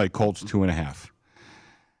opened last night, Colts 2.5.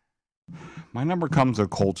 My number comes to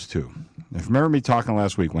Colts 2. If you remember me talking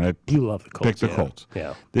last week when I love the Colts, picked the Colts.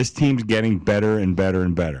 Yeah. This team's getting better and better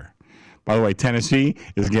and better. By the way, Tennessee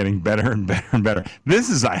is getting better and better and better. This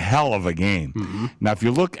is a hell of a game. Mm-hmm. Now, if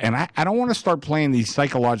you look, and I don't want to start playing these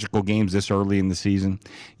psychological games this early in the season,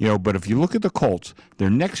 but if you look at the Colts,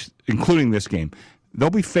 their next, including this game,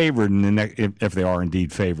 they'll be favored in the next, if they are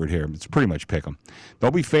indeed favored here. It's pretty much pick 'em.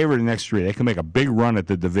 They'll be favored in the next 3. They can make a big run at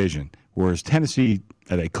the division. Whereas Tennessee,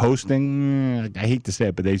 are they coasting? I hate to say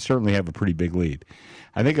it, but they certainly have a pretty big lead.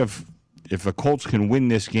 I think if the Colts can win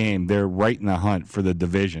this game, they're right in the hunt for the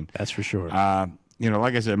division. That's for sure.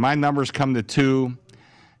 Like I said, my numbers come to 2.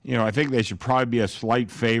 I think they should probably be a slight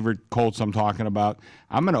favorite, Colts I'm talking about.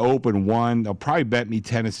 I'm going to open 1. They'll probably bet me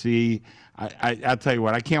Tennessee. I'll tell you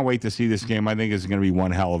what, I can't wait to see this game. I think it's going to be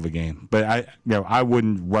one hell of a game. But I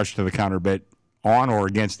wouldn't rush to the counter bet on or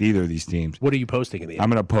against either of these teams. What are you posting in the end? I'm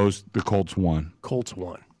going to post the Colts 1. Colts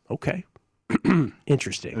 1. Okay.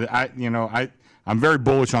 Interesting. I'm very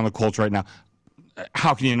bullish on the Colts right now.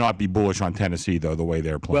 How can you not be bullish on Tennessee, though, the way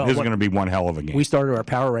they're playing? Well, this is going to be one hell of a game. We started our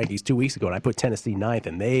power rankings 2 weeks ago, and I put Tennessee 9th,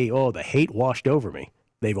 and the hate washed over me.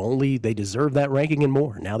 They deserve that ranking and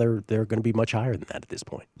more. Now they're going to be much higher than that at this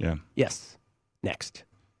point. Yeah. Yes. Next.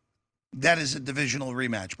 That is a divisional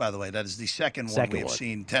rematch, by the way. That is the second one we have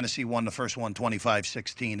seen. Tennessee won the first one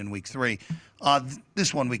 25-16 in week 3.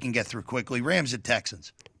 This one we can get through quickly. Rams at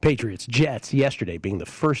Texans. Patriots, Jets, yesterday being the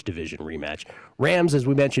first division rematch. Rams, as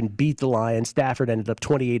we mentioned, beat the Lions. Stafford ended up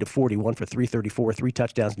 28-41 for 334, 3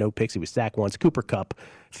 touchdowns, no picks. He was sacked once. Cooper Kupp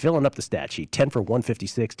filling up the stat sheet, 10 for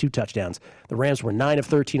 156, 2 touchdowns. The Rams were 9 of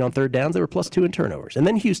 13 on third downs. They were plus 2 in turnovers. And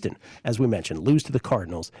then Houston, as we mentioned, lose to the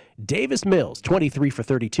Cardinals. Davis Mills, 23 for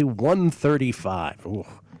 32, 135. Ooh.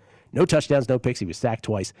 No touchdowns, no picks. He was sacked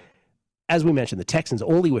twice. As we mentioned, the Texans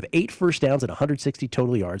only with 8 first downs and 160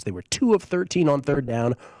 total yards. They were 2 of 13 on third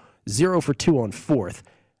down, 0 for 2 on fourth.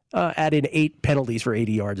 Add in 8 penalties for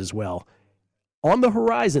 80 yards as well. On the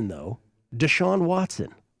horizon, though, Deshaun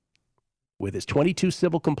Watson, with his 22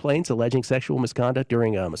 civil complaints alleging sexual misconduct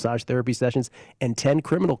during massage therapy sessions and 10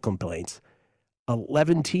 criminal complaints.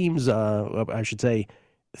 11 teams, I should say.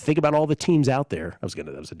 Think about all the teams out there.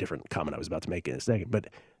 That was a different comment I was about to make in a second. But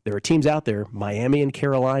there are teams out there, Miami and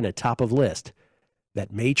Carolina, top of list,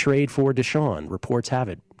 that may trade for Deshaun. Reports have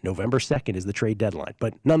it. November 2nd is the trade deadline.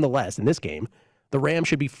 But nonetheless, in this game, the Rams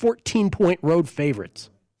should be 14-point road favorites.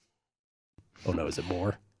 Oh, no, is it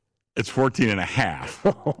more? It's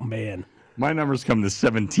 14.5. Oh, man. My numbers come to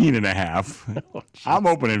 17.5. Oh, I'm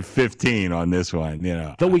opening 15 on this one.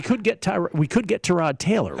 Though we could get Tyrod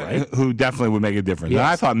Taylor, right? Who definitely would make a difference. Yes. And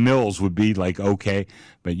I thought Mills would be okay,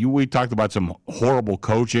 but we talked about some horrible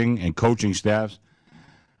coaching and coaching staffs.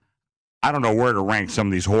 I don't know where to rank some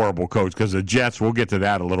of these horrible coaches because the Jets. We'll get to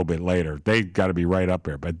that a little bit later. They got to be right up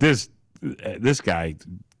there. But this guy,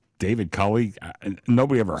 David Culley,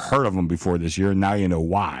 nobody ever heard of him before this year, and now you know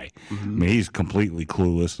why. Mm-hmm. I mean, he's completely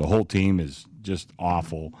clueless. The whole team is just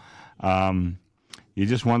awful. You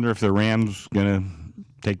just wonder if the Rams going to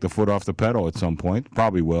take the foot off the pedal at some point.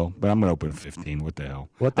 Probably will, but I'm going to open at 15. What the hell?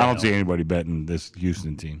 I don't see anybody betting this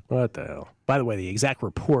Houston team. What the hell? By the way, the exact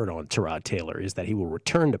report on Tyrod Taylor is that he will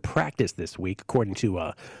return to practice this week, according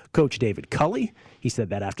to Coach David Culley. He said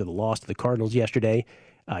that after the loss to the Cardinals yesterday.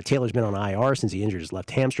 Taylor's been on IR since he injured his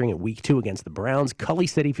left hamstring in Week 2 against the Browns. Culley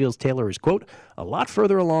said he feels Taylor is, quote, a lot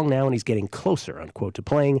further along now and he's getting closer, unquote, to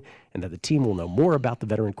playing, and that the team will know more about the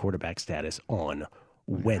veteran quarterback status on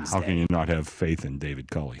Wednesday. How can you not have faith in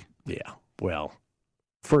David Culley? Yeah, well,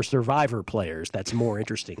 for Survivor players, that's more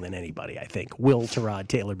interesting than anybody, I think. Will Tyrod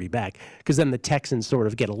Taylor be back? Because then the Texans sort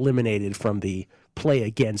of get eliminated from the play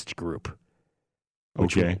against group,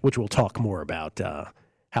 which we'll talk more about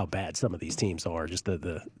how bad some of these teams are, just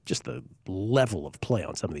the level of play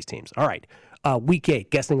on some of these teams. All right, Week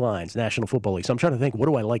 8, guessing lines, National Football League. So I'm trying to think, what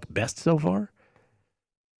do I like best so far?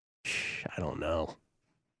 I don't know.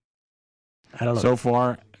 So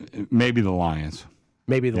far, maybe the Lions.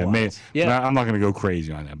 Maybe the Lions. I'm not going to go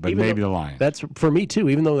crazy on that, but maybe the Lions. That's for me, too,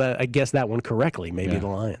 even though I guessed that one correctly. Maybe the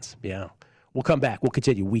Lions. Yeah. We'll come back. We'll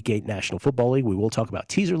continue Week 8 National Football League. We will talk about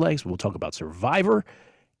teaser legs. We'll talk about Survivor.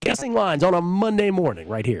 Guessing lines on a Monday morning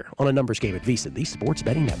right here on A Numbers Game at VSiN, the Sports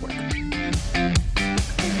Betting Network.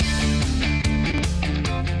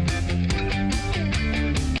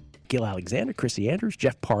 Gil Alexander, Chrissy Andrews,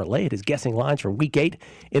 Jeff Parlay at his guessing lines for Week 8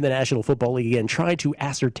 in the National Football League. Again, trying to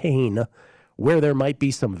ascertain where there might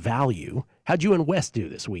be some value. How'd you and Wes do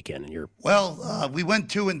this weekend? Well, we went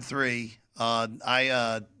 2 and 3.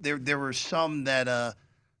 There were some that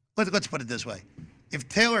let's put it this way: if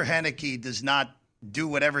Taylor Heinicke does not do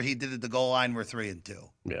whatever he did at the goal line, we're 3 and 2.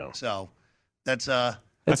 Yeah. So that's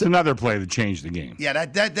another play that changed the game. Yeah,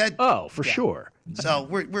 that. Oh, for sure. So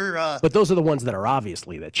we're. But those are the ones that are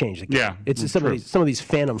obviously that change the game. Yeah, it's some of these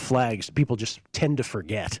phantom flags people just tend to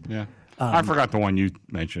forget. Yeah. I forgot the one you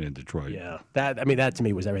mentioned in Detroit. Yeah, that to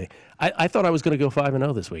me was everything. I thought I was going to go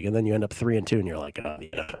 5-0 this week, and then you end up 3 and 2, and you're like, oh,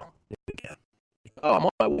 I'm on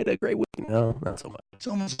my way to a great week. No, not so much. It's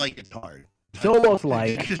almost like it's hard. It's almost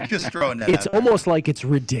like just throwing that. It's almost like it's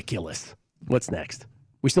ridiculous. What's next?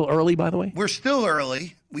 We still early, by the way? We're still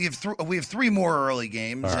early. We have 3 more early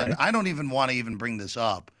games, right. And I don't even want to even bring this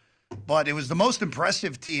up, but it was the most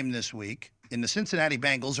impressive team this week in the Cincinnati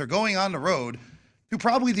Bengals are going on the road to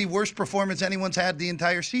probably the worst performance anyone's had the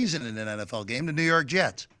entire season in an NFL game, the New York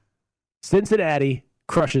Jets. Cincinnati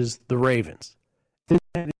crushes the Ravens.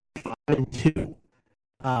 Cincinnati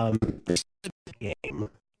 5-2. This game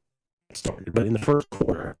started, but in the first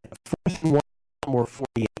quarter, 4th and 1, more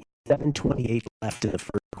 48, 7:28 left in the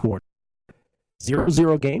first quarter.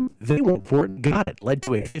 0-0 game. They went for it, got it, led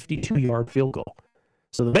to a 52-yard field goal.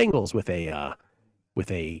 So the Bengals with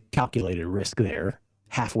a calculated risk there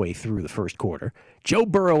halfway through the first quarter. Joe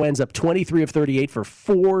Burrow ends up 23 of 38 for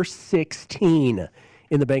 416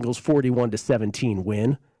 in the Bengals' 41-17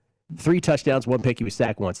 win. 3 touchdowns, 1 pick. He was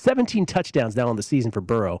sacked once. 17 touchdowns now on the season for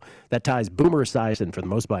Burrow. That ties Boomer Esiason for the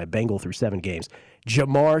most by a Bengal through 7 games.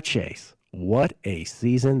 Jamar Chase, what a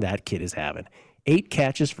season that kid is having. 8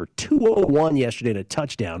 catches for 201 yesterday and a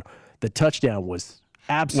touchdown. The touchdown was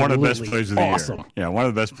absolutely one of the best plays of the awesome. year. Yeah, one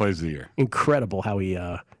of the best plays of the year. Incredible how he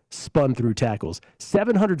spun through tackles.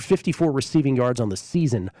 754 receiving yards on the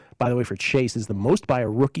season, by the way, for Chase is the most by a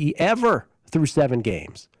rookie ever through 7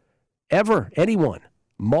 games. Ever. Anyone.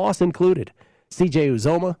 Moss included. C.J.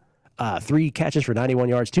 Uzoma, 3 catches for 91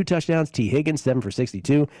 yards, 2 touchdowns. T. Higgins, 7 for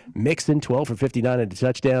 62. Mixon, 12 for 59 and a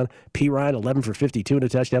touchdown. P. Ryan, 11 for 52 and a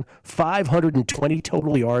touchdown. 520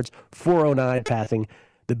 total yards, 409 passing.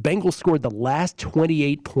 The Bengals scored the last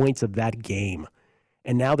 28 points of that game.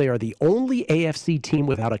 And now they are the only AFC team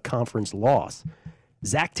without a conference loss.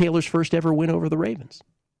 Zach Taylor's first ever win over the Ravens,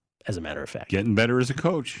 as a matter of fact. Getting better as a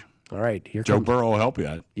coach. All right, here Joe comes Burrow will help you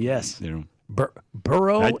out. Yes. You know,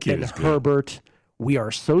 Burrow and Herbert, we are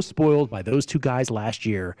so spoiled by those 2 guys last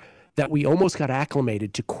year that we almost got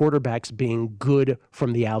acclimated to quarterbacks being good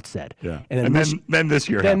from the outset. Yeah. And then this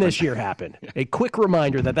year happened. This year happened. A quick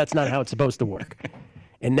reminder that that's not how it's supposed to work.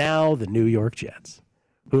 And now the New York Jets,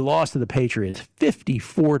 who lost to the Patriots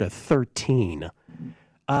 54-13.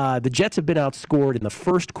 The Jets have been outscored in the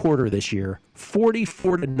first quarter this year,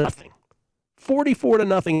 44-0.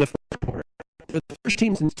 44-0 in the first quarter. They're the first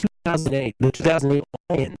team since 2008, the 2008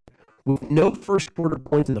 Lions, with no first quarter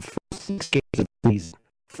points in the first 6 games of the season.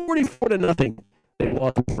 44-0. They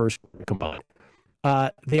lost in the first quarter combined.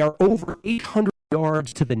 They are over 800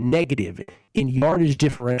 yards to the negative in yardage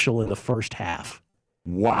differential in the first half.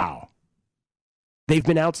 Wow. They've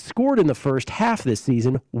been outscored in the first half this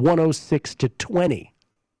season, 106-20.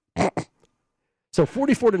 So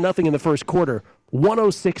 44-0 in the first quarter,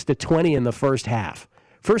 106-20 in the first half.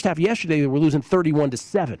 First half yesterday, they were losing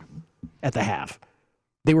 31-7 at the half.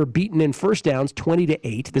 They were beaten in first downs,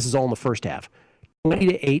 20-8. This is all in the first half.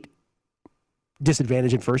 20-8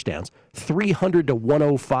 disadvantage in first downs, 300 to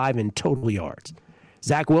 105 in total yards.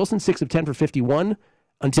 Zach Wilson, 6 of 10 for 51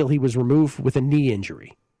 until he was removed with a knee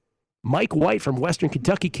injury. Mike White from Western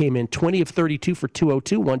Kentucky came in 20 of 32 for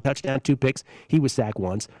 202, 1 touchdown, 2 picks. He was sacked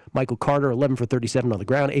once. Michael Carter, 11 for 37 on the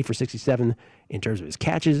ground, 8 for 67 in terms of his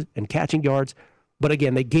catches and catching yards. But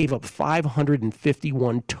again, they gave up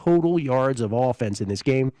 551 total yards of offense in this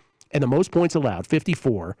game, and the most points allowed,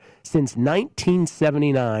 54, since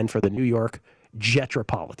 1979 for the New York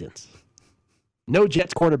Jetropolitans. No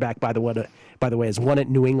Jets quarterback, by the way, has won at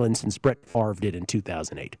New England since Brett Favre did in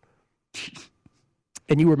 2008.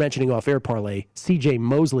 And you were mentioning off-air, Parlay, C.J.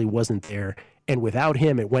 Mosley wasn't there, and without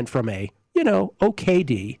him, it went from a, okay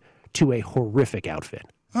D to a horrific outfit.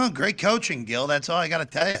 Oh, great coaching, Gil. That's all I got to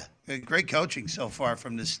tell you. Great coaching so far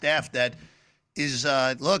from the staff that is,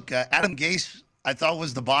 Adam Gase, I thought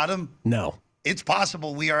was the bottom. No. It's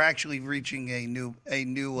possible we are actually reaching a new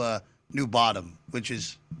bottom, which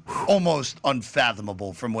is almost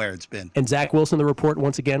unfathomable from where it's been. And Zach Wilson, the report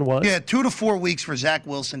once again was? Yeah, 2 to 4 weeks for Zach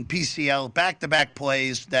Wilson, PCL, back-to-back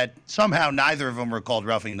plays that somehow neither of them were called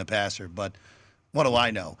roughing the passer, but what do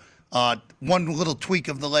I know? One little tweak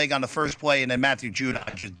of the leg on the first play, and then Matthew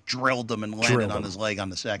Judon just drilled him and landed on his leg on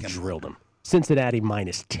the second. Drilled him. Cincinnati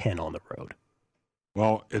minus 10 on the road.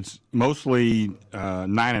 Well, it's mostly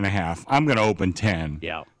 9.5. I'm going to open 10.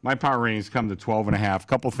 Yeah. My power ratings come to 12.5.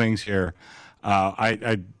 Couple things here.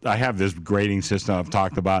 I have this grading system I've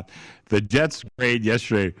talked about. The Jets' grade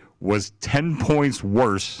yesterday was 10 points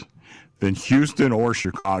worse than Houston or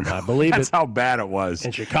Chicago. I believe That's how bad it was.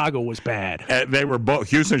 And Chicago was bad. They were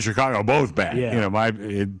both Houston and Chicago both bad.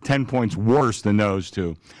 Yeah. 10 points worse than those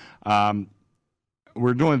two.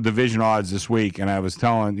 We're doing division odds this week, and I was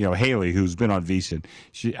telling Haley, who's been on VSiN,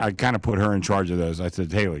 I kind of put her in charge of those. I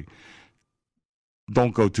said, Haley,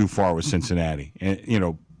 don't go too far with Cincinnati.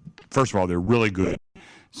 And first of all, they're really good.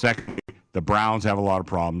 Second, the Browns have a lot of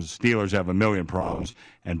problems. Steelers have a million problems,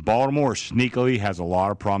 and Baltimore sneakily has a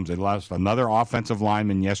lot of problems. They lost another offensive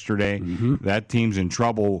lineman yesterday. Mm-hmm. That team's in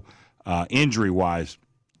trouble injury-wise.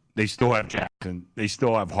 They still have Jackson. They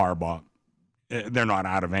still have Harbaugh. They're not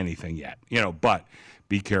out of anything yet, but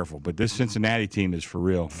be careful. But this Cincinnati team is for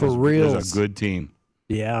real. For real. It's a good team.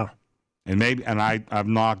 Yeah. And I've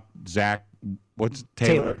knocked Zach,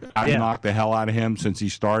 Taylor? I've knocked the hell out of him since he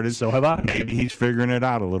started. So have I. Maybe he's figuring it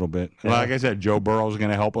out a little bit. Yeah. Like I said, Joe Burrow's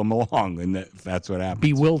going to help him along, and that's what happens.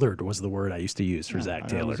 Bewildered was the word I used to use for Zach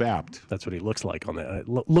Taylor. I was apt. That's what he looks like on that.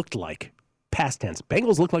 Looked like. Past tense.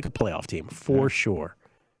 Bengals look like a playoff team, for sure.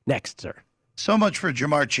 Next, sir. So much for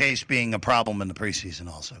Jamar Chase being a problem in the preseason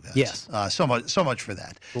also, guys. Yes. So much for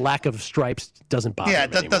that. Lack of stripes doesn't bother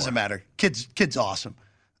him that doesn't matter. Kid's awesome.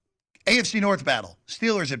 AFC North battle.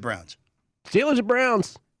 Steelers at Browns. Steelers at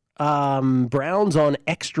Browns. Browns on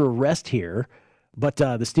extra rest here, but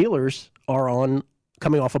the Steelers are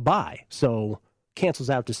coming off a bye, so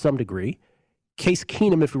cancels out to some degree. Case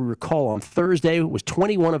Keenum, if we recall, on Thursday was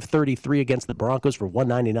 21 of 33 against the Broncos for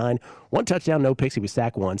 199. 1 touchdown, no picks. He was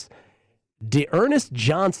sacked once. D'Ernest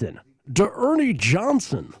Johnson,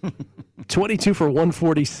 22 for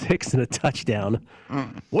 146 and a touchdown.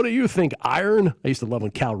 What do you think, Iron? I used to love when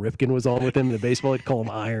Cal Ripken was on with him in the baseball. I'd call him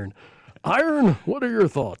Iron. Iron, what are your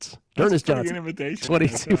thoughts? D'Ernest Johnson,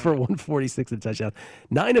 22 for 146 and a touchdown.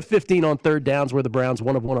 9 of 15 on third downs were the Browns,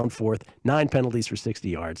 1 of 1 on fourth, 9 penalties for 60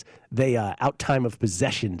 yards. They out time of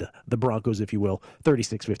possessioned the Broncos, if you will,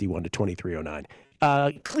 36-51 to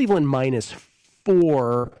 23-09. Cleveland minus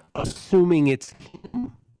 4, assuming it's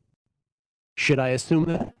Keenum. Should I assume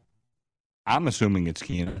that? I'm assuming it's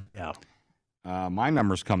Keenum. Yeah. My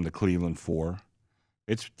numbers come to Cleveland 4.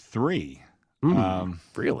 It's 3.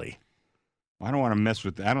 Really? I don't want to mess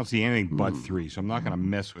with that. I don't see anything but 3, so I'm not going to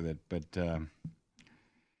mess with it. But,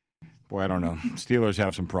 boy, I don't know. Steelers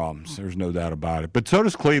have some problems. There's no doubt about it. But so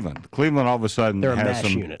does Cleveland. Cleveland all of a sudden has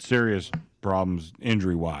some serious problems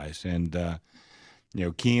injury-wise. And,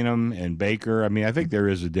 Keenum and Baker, I think there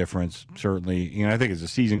is a difference, certainly. I think as the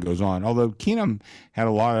season goes on. Although Keenum had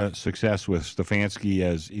a lot of success with Stefanski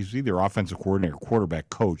as he's either offensive coordinator or quarterback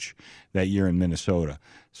coach that year in Minnesota.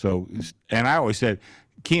 So, and I always said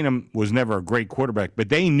Keenum was never a great quarterback, but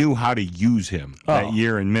they knew how to use him that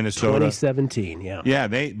year in Minnesota. 2017, yeah. Yeah,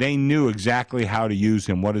 they knew exactly how to use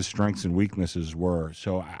him, what his strengths and weaknesses were.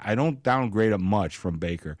 So I don't downgrade him much from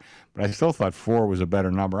Baker, but I still thought 4 was a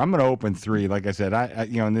better number. I'm going to open 3. Like I said, I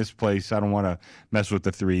in this place, I don't want to mess with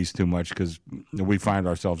the 3s too much because we find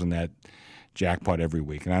ourselves in that jackpot every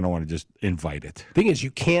week, and I don't want to just invite it. Thing is,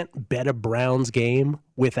 you can't bet a Browns game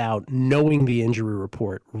without knowing the injury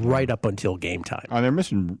report right up until game time. They're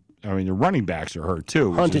missing I mean, the running backs are hurt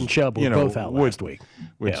too. Hunt and Chubb were both out last week.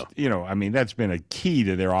 Which, I mean, that's been a key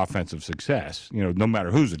to their offensive success, no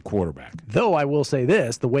matter who's at quarterback. Though I will say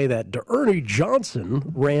this, the way that Ernie Johnson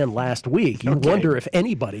ran last week, you wonder if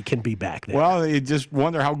anybody can be back there. Well, you just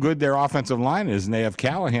wonder how good their offensive line is, and they have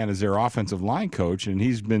Callahan as their offensive line coach, and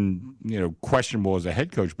he's been, questionable as a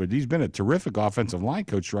head coach, but he's been a terrific offensive line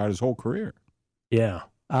coach throughout his whole career. Yeah.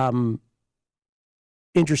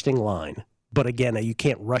 Interesting line. But again, you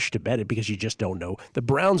can't rush to bet it because you just don't know. The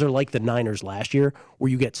Browns are like the Niners last year,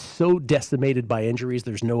 where you get so decimated by injuries,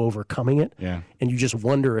 there's no overcoming it. Yeah. And you just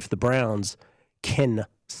wonder if the Browns can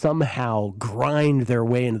somehow grind their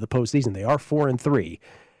way into the postseason. They are 4-3.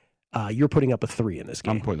 You're putting up a 3 in this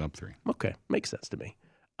game. I'm putting up 3. Okay, makes sense to me.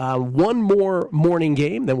 One more morning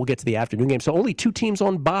game, then we'll get to the afternoon game. So only 2 teams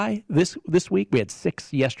on bye this week. We had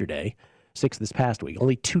 6 yesterday, 6 this past week.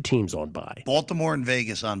 Only 2 teams on bye. Baltimore and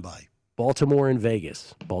Vegas on bye. Baltimore and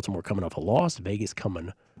Vegas. Baltimore coming off a loss. Vegas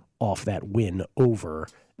coming off that win over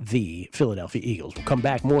the Philadelphia Eagles. We'll come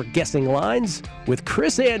back, more guessing lines with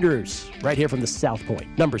Chris Andrews right here from the South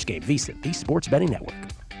Point Numbers Game, VSiN, the Sports Betting Network.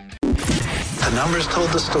 The numbers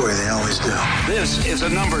told the story. They always do. This is a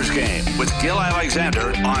numbers game with Gil Alexander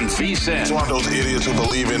on VSiN. It's one of those idiots who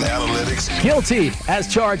believe in analytics. Guilty as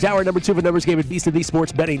charged. Hour number 2 of a numbers game at VSiN, the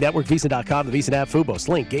Sports Betting Network, VSiN.com, the VSiN app, Fubo,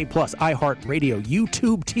 Sling, Game Plus, iHeartRadio,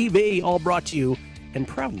 YouTube TV, all brought to you, and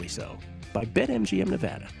proudly so, by BetMGM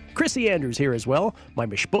Nevada. Chrissy Andrews here as well, my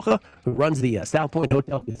mishpucha, who runs the South Point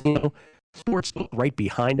Hotel Casino Sportsbook right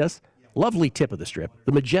behind us. Lovely tip of the strip,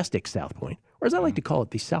 the majestic South Point, or as I like to call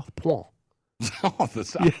it, the South Point. Oh, the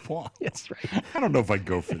South Point. That's right. I don't know if I'd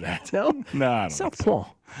go for that. No? No, I don't South think so.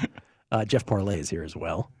 Point. Jeff Parlay is here as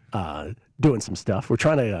well, doing some stuff. We're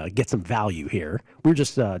trying to get some value here. We were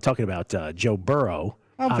just talking about Joe Burrow.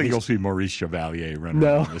 I don't think you'll see Maurice Chevalier running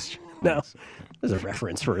No, around this. no. There's a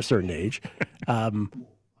reference for a certain age.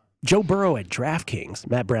 Joe Burrow at DraftKings.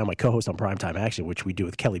 Matt Brown, my co-host on Primetime Action, which we do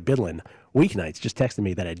with Kelly Bidlin weeknights, just texted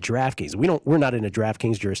me that at DraftKings, we're not in a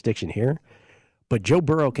DraftKings jurisdiction here, but Joe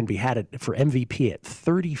Burrow can be had for MVP at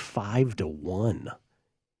 35-1,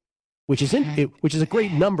 which is a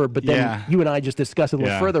great number. But then you and I just discussed it a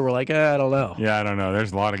little further. We're like, I don't know. Yeah, I don't know.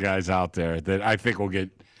 There's a lot of guys out there that I think will get,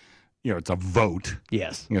 it's a vote.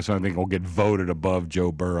 Yes. So I think will get voted above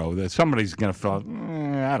Joe Burrow. That somebody's going to feel,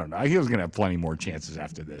 I don't know. He was going to have plenty more chances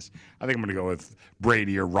after this. I think I'm going to go with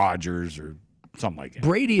Brady or Rodgers or something like that.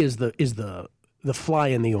 Brady is the fly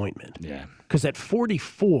in the ointment. Yeah. Because at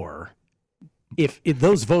 44. If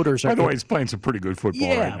those voters are... By the way, he's playing some pretty good football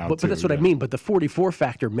right now, but that's what I mean. But the 44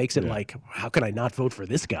 factor makes it like, how can I not vote for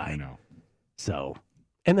this guy? I know. So,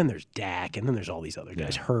 and then there's Dak, and then there's all these other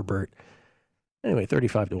guys, Herbert. Anyway,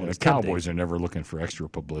 35-1. The Cowboys are never looking for extra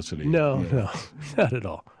publicity. No, not at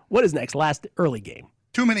all. What is next? Last early game.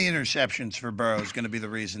 Too many interceptions for Burrow is going to be the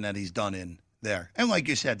reason that he's done in there. And like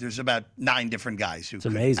you said, there's about 9 different guys who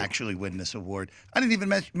could actually win this award. I didn't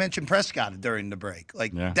even mention Prescott during the break.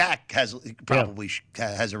 Dak has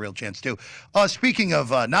a real chance too. Speaking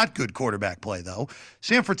of not good quarterback play, though,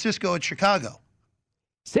 San Francisco at Chicago.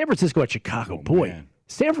 San Francisco at Chicago. Boy, man.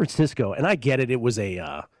 San Francisco, and I get it. It was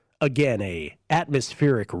a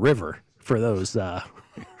atmospheric river for those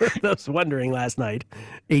those wondering last night.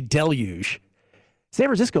 A deluge. San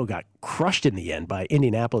Francisco got crushed in the end by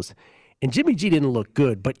Indianapolis. And Jimmy G didn't look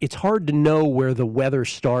good, but it's hard to know where the weather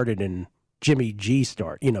started and Jimmy G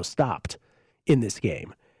stopped in this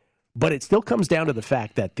game. But it still comes down to the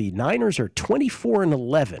fact that the Niners are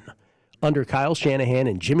 24-11 under Kyle Shanahan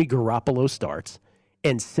and Jimmy Garoppolo starts,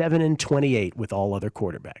 and 7-28 with all other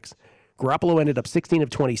quarterbacks. Garoppolo ended up 16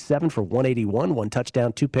 of 27 for 181, 1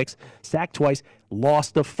 touchdown, 2 picks, sacked twice,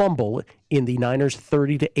 lost a fumble in the Niners'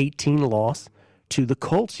 30-18 loss to the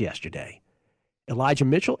Colts yesterday. Elijah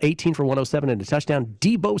Mitchell, 18 for 107 and a touchdown.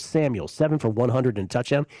 Deebo Samuel, 7 for 100 and a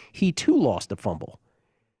touchdown. He, too, lost a fumble.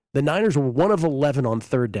 The Niners were 1 of 11 on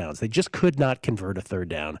third downs. They just could not convert a third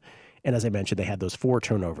down. And as I mentioned, they had those 4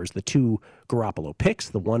 turnovers, the 2 Garoppolo picks,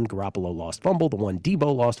 the 1 Garoppolo lost fumble, the 1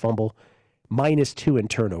 Deebo lost fumble, -2 in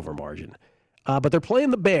turnover margin. But they're playing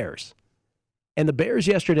the Bears. And the Bears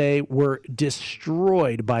yesterday were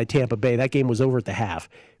destroyed by Tampa Bay. That game was over at the half.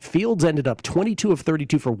 Fields ended up 22 of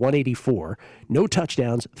 32 for 184, no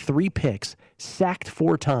touchdowns, 3 picks, sacked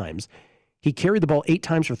 4 times. He carried the ball 8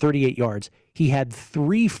 times for 38 yards. He had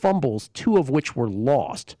 3 fumbles, 2 of which were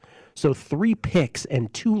lost. So 3 picks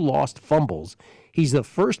and 2 lost fumbles. He's the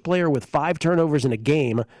first player with 5 turnovers in a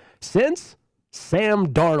game since Sam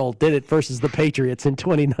Darnold did it versus the Patriots in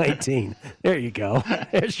 2019. There you go.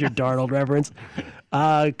 There's your Darnold reference.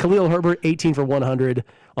 Khalil Herbert, 18 for 100,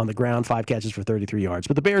 on the ground, 5 catches for 33 yards.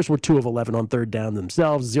 But the Bears were 2 of 11 on third down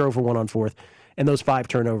themselves, 0 for 1 on fourth, and those 5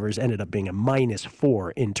 turnovers ended up being a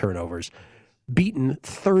 -4 in turnovers. Beaten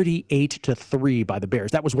 38-3 by the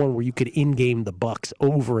Bears. That was one where you could in-game the Bucs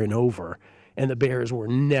over and over, and the Bears were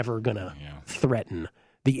never going to threaten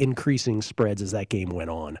the increasing spreads as that game went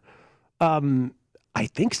on. I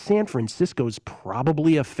think San Francisco's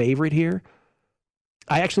probably a favorite here.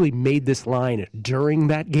 I actually made this line during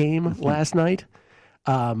that game last night,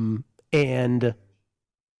 and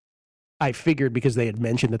I figured because they had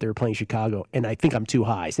mentioned that they were playing Chicago, and I think I'm too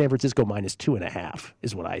high. San Francisco -2.5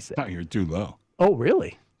 is what I said. No, you're too low. Oh,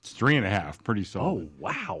 really? It's 3.5, pretty solid. Oh,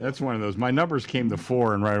 wow. That's one of those. My numbers came to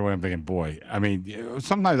 4, and right away I'm thinking, boy, I mean,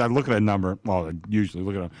 sometimes I look at a number. Well, I usually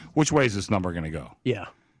look at which way is this number going to go? Yeah.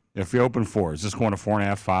 If you open 4, is this going to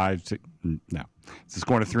 4.5, 5, 6? No. Is this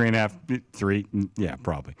going to 3.5, 3? Yeah,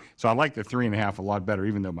 probably. So I like the 3.5 a lot better,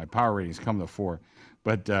 even though my power ratings come to 4.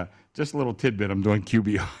 But just a little tidbit, I'm doing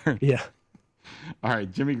QBR. Yeah. All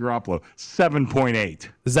right, Jimmy Garoppolo, 7.8.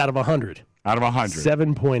 Is out of 100. Out of 100.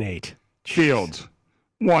 7.8. Fields,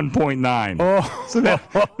 1.9. Oh. So they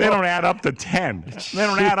don't add up to 10. They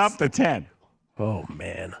don't add up to 10. Oh,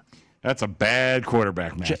 man. That's a bad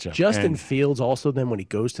quarterback matchup. Justin Fields also, then when he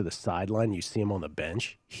goes to the sideline, you see him on the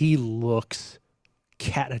bench, he looks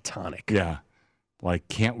catatonic. Yeah. Like,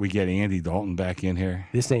 can't we get Andy Dalton back in here?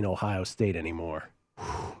 This ain't Ohio State anymore.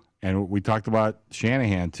 And we talked about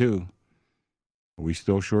Shanahan, too. Are we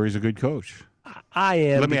still sure he's a good coach? I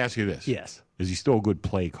am. Let me ask you this. Yes. Is he still a good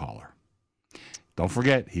play caller? Don't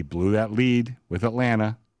forget, he blew that lead with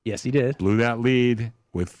Atlanta. Yes, he did. Blew that lead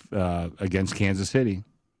with against Kansas City.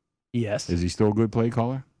 Yes. Is he still a good play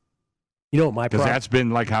caller? You know what my problem? Because that's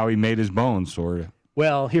been like how he made his bones, sort of.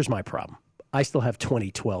 Well, here's my problem. I still have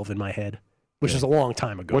 2012 in my head, which is a long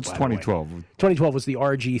time ago. What's 2012? 2012 was the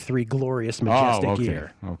RG3 glorious, majestic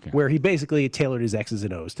year, where he basically tailored his X's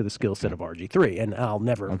and O's to the skill set of RG3, and I'll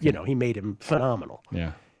never, he made him phenomenal.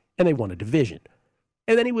 Yeah. And they won a division.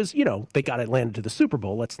 And then he was, they got Atlanta to the Super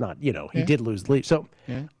Bowl. Let's not, he did lose the lead. So,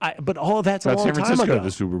 but all of that's a long time ago. San Francisco to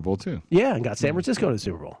the Super Bowl, too. Yeah, and got San Francisco to the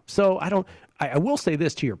Super Bowl. So I will say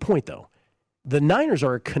this to your point, though. The Niners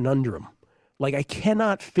are a conundrum. Like, I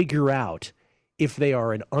cannot figure out if they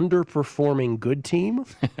are an underperforming good team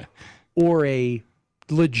or a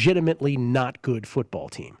legitimately not good football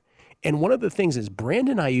team. And one of the things is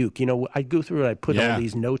Brandon Ayuk, I go through and I put all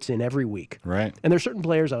these notes in every week. Right. And there's certain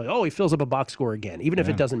players I'm like, he fills up a box score again. Even if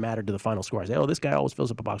it doesn't matter to the final score. I say, this guy always fills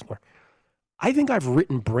up a box score. I think I've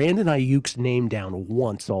written Brandon Ayuk's name down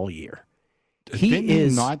once all year. Didn't he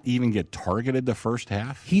not even get targeted the first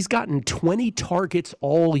half? He's gotten 20 targets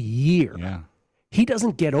all year. Yeah. He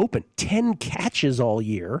doesn't get open. 10 catches all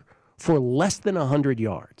year for less than 100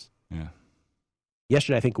 yards. Yeah.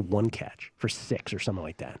 Yesterday, I think 1 catch for 6 or something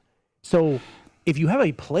like that. So if you have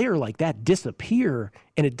a player like that disappear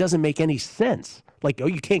and it doesn't make any sense, like,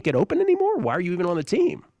 you can't get open anymore? Why are you even on the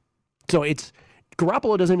team? So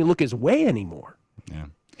Garoppolo doesn't even look his way anymore. Yeah.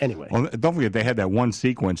 Anyway. Well, don't forget, they had that one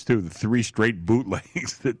sequence, too, the 3 straight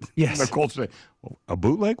bootlegs. The Colts say, a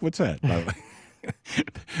bootleg? What's that?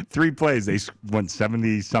 3 plays, they went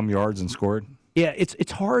 70-some yards and scored. Yeah,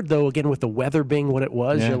 it's hard, though, again, with the weather being what it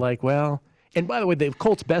was. Yeah. You're like, well... And by the way, the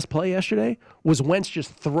Colts' best play yesterday was Wentz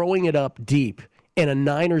just throwing it up deep and a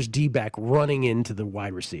Niners D-back running into the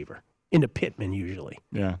wide receiver, into Pittman usually.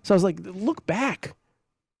 Yeah. So I was like, look back.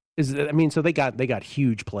 So they got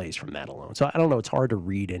huge plays from that alone. So I don't know. It's hard to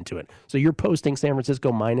read into it. So you're posting San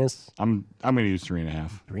Francisco minus? I'm going to use 3.5.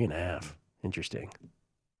 3.5. Interesting.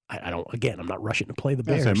 I'm not rushing to play the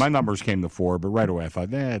Bears. My numbers came to 4, but right away I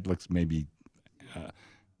thought, it looks maybe a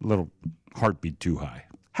little heartbeat too high.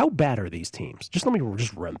 How bad are these teams? Let me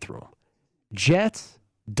just run through them. Jets,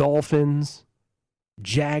 Dolphins,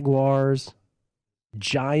 Jaguars,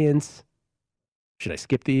 Giants. Should I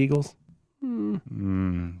skip the Eagles?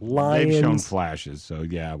 Lions. They've shown flashes, so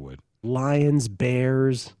yeah, I would. Lions,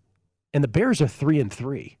 Bears. And the Bears are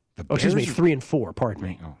 3-3. Excuse me, 3-4, pardon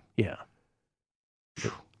me. Oh. Yeah.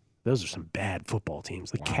 Those are some bad football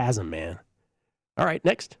teams. The chasm, man. All right,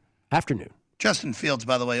 next. Afternoon. Justin Fields,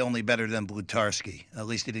 by the way, only better than Blutarski. At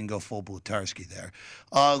least he didn't go full Blutarski there.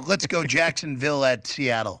 Let's go Jacksonville at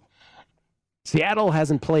Seattle. Seattle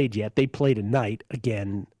hasn't played yet. They play tonight,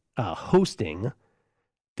 again, hosting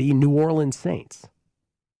the New Orleans Saints.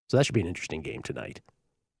 So that should be an interesting game tonight.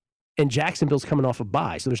 And Jacksonville's coming off a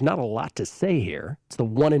bye, so there's not a lot to say here. It's the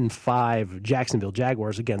 1-5 Jacksonville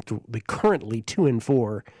Jaguars against the currently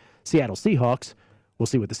 2-4 Seattle Seahawks. We'll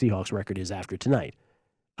see what the Seahawks record is after tonight.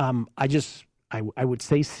 I would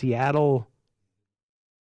say Seattle.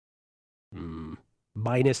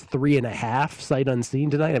 minus 3.5 sight unseen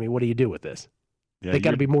tonight. I mean, what do you do with this? Yeah, they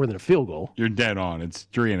got to be more than a field goal. You're dead on. It's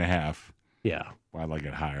 3.5. Yeah. Well, I like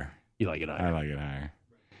it higher. You like it higher? I like it higher.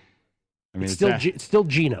 I mean, it's still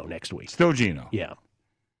Geno next week. Still Geno. Yeah.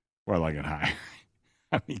 Well, I like it higher.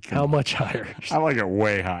 I mean, how much higher? I like it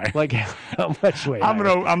way higher. Like how much way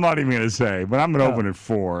higher? I'm not even going to say, but I'm going to open at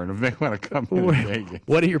 4. And if they want to come in and take it.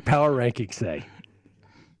 What do your power rankings say?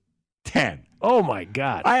 10. Oh, my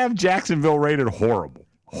God. I have Jacksonville rated horrible.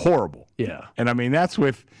 Horrible. Yeah. And, I mean, that's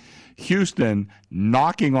with Houston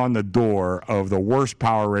knocking on the door of the worst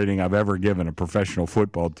power rating I've ever given a professional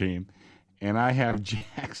football team. And I have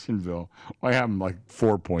Jacksonville. Well, I have them like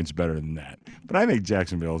 4 points better than that. But I think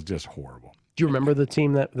Jacksonville is just horrible. Do you remember the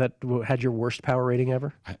team that had your worst power rating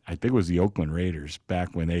ever? I think it was the Oakland Raiders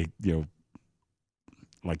back when they,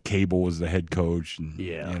 like Cable was the head coach. And, Do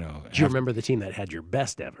you remember the team that had your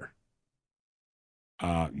best ever?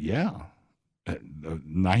 Yeah. The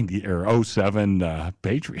 90 or 07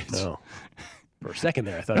 Patriots. Oh. For a second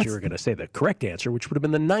there, I thought you were going to say the correct answer, which would have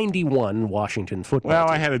been the 91 Washington football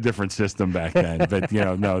team. I had a different system back then, but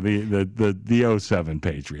no, the 07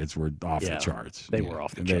 Patriots were off the charts. They were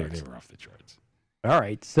off the charts. They were off the charts. All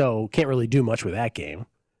right, so can't really do much with that game,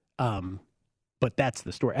 but that's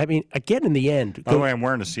the story. I mean, again, in the end. By the way, I'm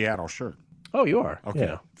wearing a Seattle shirt. Oh, you are? Okay.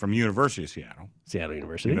 Yeah. From University of Seattle. Seattle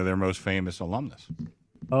University. Their most famous alumnus.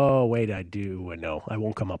 Oh, wait, I do. No, I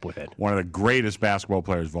won't come up with it. One of the greatest basketball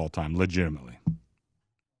players of all time, legitimately.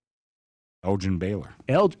 Elgin Baylor.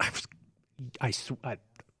 I'm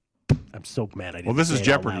so mad I didn't. Well, this say is it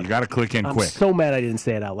Jeopardy. Out You got to click in quick. I'm so mad I didn't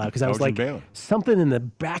say it out loud because I was Elgin like, Baylor. Something in the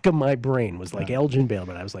back of my brain was like Elgin Baylor,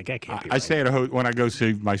 but I was like, I can't. I stay at when I go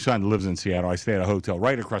see my son lives in Seattle. I stay at a hotel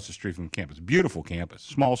right across the street from campus. Beautiful campus,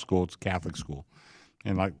 small school. It's a Catholic school,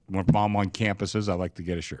 and like when I'm on campuses, I like to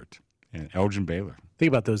get a shirt. And Elgin Baylor. Think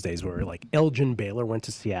about those days where like Elgin Baylor went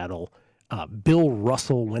to Seattle. Bill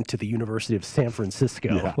Russell went to the University of San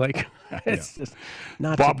Francisco. Yeah. Like, it's just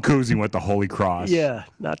not. Bob Cousy went to Holy Cross. Yeah,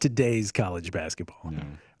 not today's college basketball. No.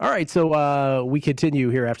 All right, so we continue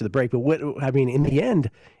here after the break. But in the end,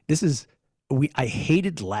 I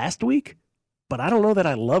hated last week, but I don't know that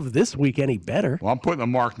I love this week any better. Well, I'm putting a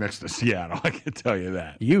mark next to Seattle. I can tell you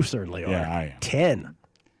that. You certainly are. Yeah, I am. 10.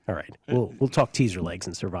 All right, we'll talk teaser legs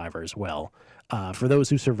and Survivor as well. For those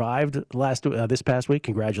who survived this past week,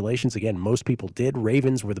 congratulations. Again, most people did.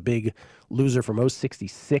 Ravens were the big loser for most.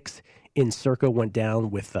 66 in Circa went down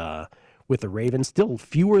with the Ravens. Still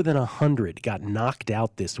fewer than 100 got knocked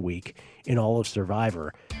out this week in all of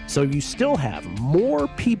Survivor. So you still have more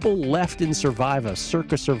people left in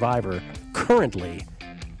Circa Survivor currently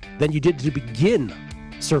than you did to begin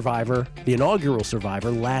Survivor, the inaugural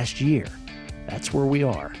Survivor, last year. That's where we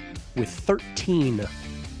are with 13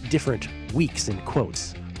 different weeks in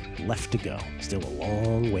quotes left to go. Still a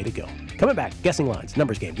long way to go. Coming back, Guessing Lines,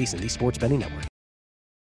 Numbers Game, VSiN, the Sports Betting Network.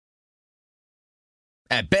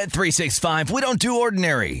 At Bet365, we don't do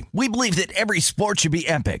ordinary. We believe that every sport should be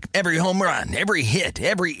epic. Every home run, every hit,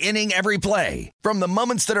 every inning, every play. From the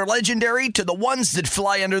moments that are legendary to the ones that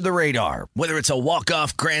fly under the radar. Whether it's a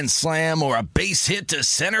walk-off grand slam or a base hit to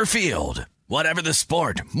center field. Whatever the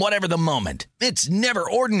sport, whatever the moment, it's never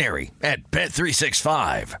ordinary at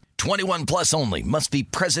Bet365. 21 plus only. Must be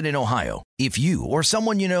present in Ohio. If you or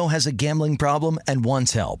someone you know has a gambling problem and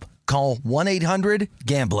wants help, call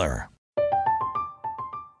 1-800-GAMBLER.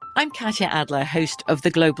 I'm Katya Adler, host of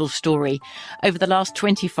The Global Story. Over the last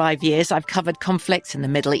 25 years, I've covered conflicts in the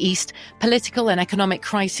Middle East, political and economic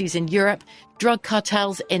crises in Europe, drug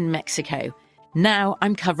cartels in Mexico. Now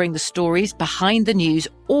I'm covering the stories behind the news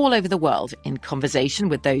all over the world in conversation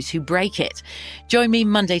with those who break it. Join me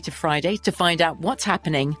Monday to Friday to find out what's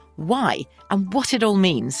happening, why, and what it all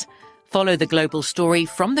means. Follow The Global Story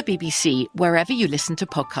from the BBC wherever you listen to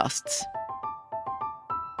podcasts.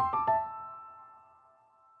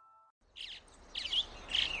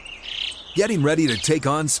 Getting ready to take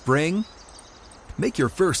on spring? Make your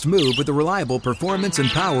first move with the reliable performance and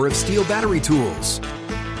power of Steel battery tools.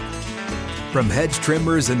 From hedge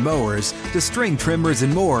trimmers and mowers to string trimmers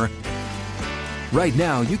and more, right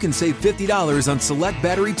now you can save $50 on select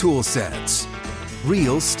battery tool sets.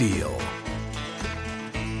 Real Steel.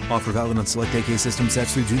 Offer valid on select AK system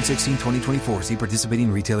sets through June 16, 2024. See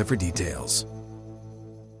participating retailer for details.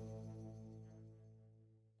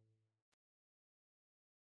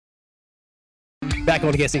 Back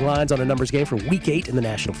on Guessing Lines on a Numbers Game for Week 8 in the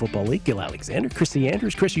National Football League. Gil Alexander, Chrissy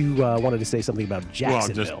Andrews. Chris, you wanted to say something about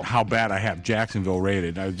Jacksonville. Well, just how bad I have Jacksonville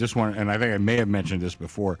rated. I just want, and I think I may have mentioned this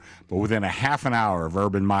before, but within a half an hour of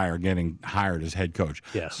Urban Meyer getting hired as head coach,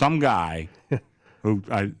 some guy who,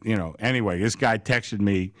 anyway, this guy texted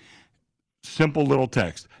me simple little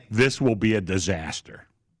text. This will be a disaster.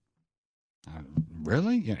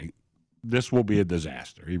 Really? Yeah. This will be a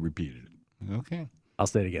disaster. He repeated it. Okay. I'll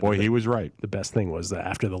say it again. Boy, he was right. The best thing was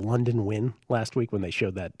after the London win last week when they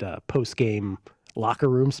showed that post-game locker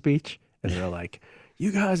room speech, and they're like,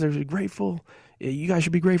 you guys are grateful. You guys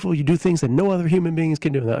should be grateful. You do things that no other human beings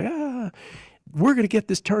can do. And they're like, we're going to get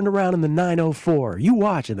this turned around in the 9:04. You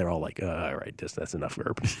watch. And they're all like, all right, that's enough.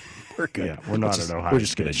 We're good. Yeah, we're not at Ohio We're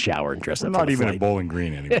just going to shower and dress up. We're not even at Bowling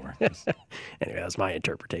Green anymore. Anyway, that's my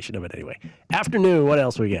interpretation of it anyway. Afternoon, what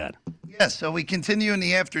else we got? Yes, so we continue in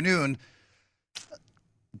the afternoon.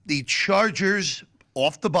 The Chargers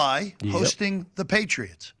off the bye, hosting the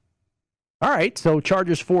Patriots. All right, so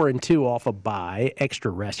Chargers 4-2 off a bye, extra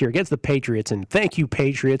rest here against the Patriots. And thank you,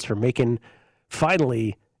 Patriots, for making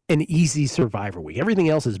finally an easy Survivor week. Everything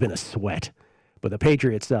else has been a sweat. But the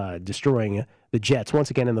Patriots destroying the Jets once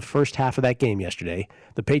again in the first half of that game yesterday.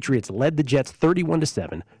 The Patriots led the Jets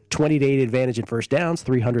 31-7, 20-8 advantage in first downs,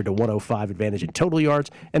 300-105 advantage in total yards,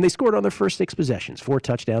 and they scored on their first 6 possessions, 4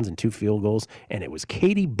 touchdowns and 2 field goals, and it was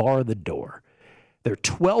Katie bar the door. Their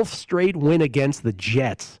 12th straight win against the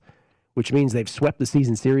Jets, which means they've swept the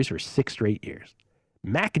season series for 6 straight years.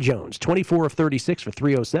 Mac Jones, 24 of 36 for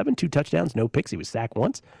 307, 2 touchdowns, no picks. He was sacked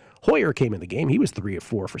once. Hoyer came in the game. He was 3 of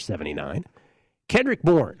 4 for 79. Kendrick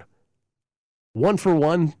Bourne, 1 for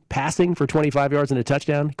 1 passing for 25 yards and a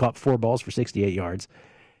touchdown. He caught 4 balls for 68 yards.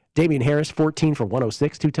 Damian Harris, 14 for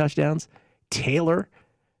 106, 2 touchdowns. Taylor,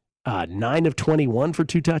 9 of 21 for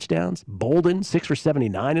 2 touchdowns. Bolden, 6 for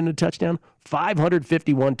 79 and a touchdown.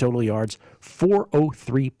 551 total yards,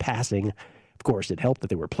 403 passing. Of course, it helped that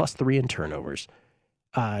they were +3 in turnovers.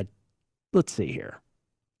 Let's see here.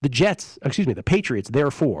 The Patriots,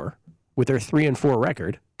 therefore, with their 3-4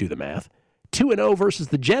 record, do the math, 2-0 versus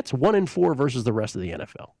the Jets, 1-4 versus the rest of the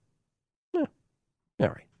NFL. All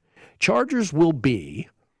right. Chargers will be,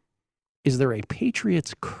 is there a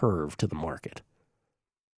Patriots curve to the market?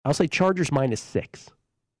 I'll say Chargers -6.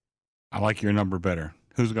 I like your number better.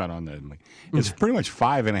 Who's got on that? It's pretty much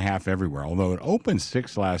 5.5 everywhere, although it opened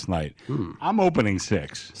 6 last night. I'm opening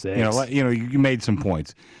 6. 6. You made some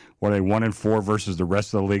points. Were they 1-4 versus the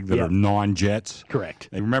rest of the league that are non-Jets? Correct.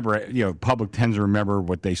 They remember, public tends to remember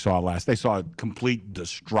what they saw last. They saw a complete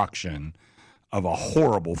destruction of a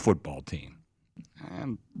horrible football team.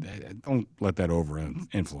 And don't let that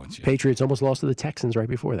over-influence you. Patriots almost lost to the Texans right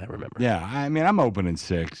before that, remember? Yeah, I mean, I'm opening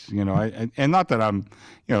 6, and not that I'm,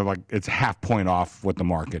 like it's a half point off what the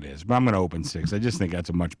market is, but I'm going to open 6. I just think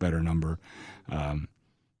that's a much better number.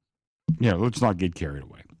 Let's not get carried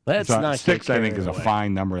away. Let's not 6, get I think, carried is a away.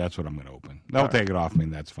 fine number. That's what I'm going to open. They'll take it off me,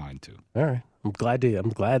 and that's fine, too. All right. I'm glad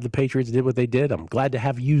the Patriots did what they did. I'm glad to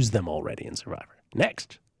have used them already in Survivor.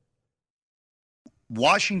 Next.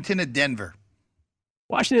 Washington at Denver.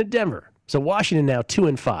 Washington at Denver. So Washington now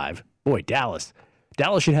 2-5. Boy, Dallas.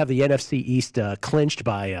 Dallas should have the NFC East clinched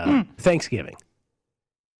by Thanksgiving.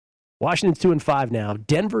 Washington's 2-5 now.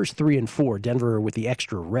 Denver's 3-4. Denver with the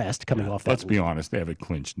extra rest coming off that. Let's be honest, they have it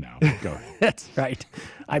clinched now. Go ahead. That's right.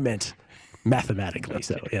 I meant mathematically,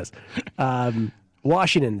 so yes.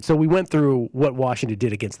 Washington. So we went through what Washington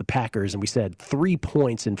did against the Packers, and we said 3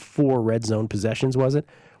 points in 4 red zone possessions, was it?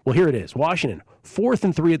 Well, here it is. Washington, 4th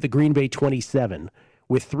and 3 at the Green Bay 27,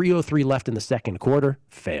 with 3:03 left in the second quarter.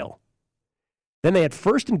 Fail. Then they had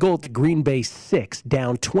 1st and goal at the Green Bay 6,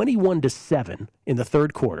 down 21-7 in the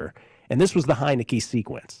third quarter, and this was the Heineke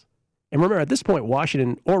sequence. And remember, at this point,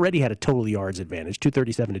 Washington already had a total yards advantage,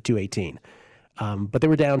 237 to 218, but they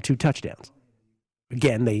were down 2 touchdowns.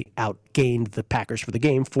 Again, they outgained the Packers for the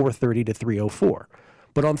game, 430 to 304.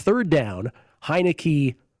 But on third down,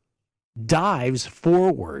 Heineke dives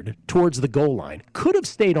forward towards the goal line. Could have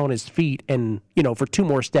stayed on his feet and, for 2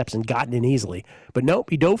 more steps and gotten in easily. But nope,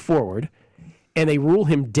 he dove forward, and they rule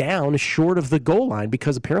him down short of the goal line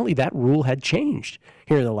because apparently that rule had changed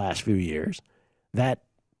here in the last few years. That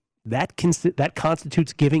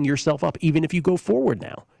constitutes giving yourself up, even if you go forward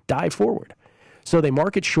now. Dive forward. So they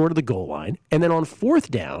mark it short of the goal line. And then on 4th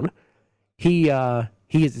down, he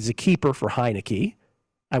is a keeper for Heineke.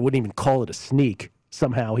 I wouldn't even call it a sneak.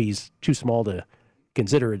 Somehow he's too small to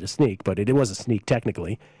consider it a sneak, but it was a sneak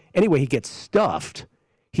technically. Anyway, he gets stuffed.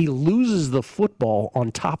 He loses the football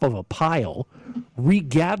on top of a pile,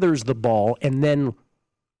 regathers the ball, and then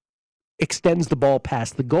extends the ball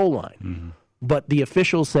past the goal line. Mm-hmm. But the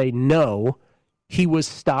officials say, no, he was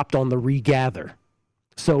stopped on the regather.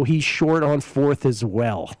 So he's short on 4th as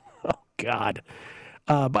well. Oh, God.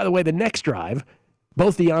 By the way, the next drive,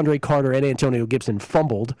 both DeAndre Carter and Antonio Gibson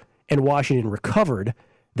fumbled, and Washington recovered.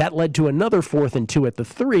 That led to another 4th and 2 at the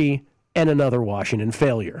 3 and another Washington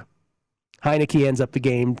failure. Heineke ends up the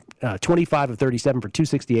game 25 of 37 for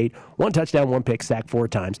 268, 1 touchdown, 1 pick, sacked 4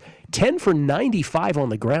 times, 10 for 95 on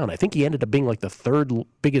the ground. I think he ended up being like the 3rd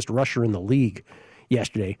biggest rusher in the league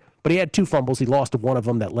yesterday. But he had 2 fumbles. He lost one of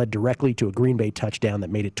them that led directly to a Green Bay touchdown that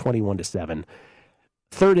made it 21-7.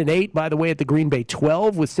 3rd and 8, by the way, at the Green Bay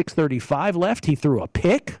 12 with 6:35 left. He threw a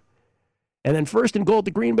pick. And then 1st and goal at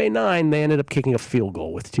the Green Bay 9, they ended up kicking a field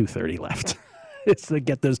goal with 2:30 left. To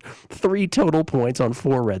get those 3 total points on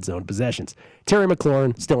 4 red zone possessions. Terry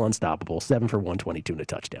McLaurin, still unstoppable, 7 for 122 and a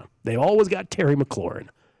touchdown. They always got Terry McLaurin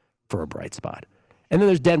for a bright spot. And then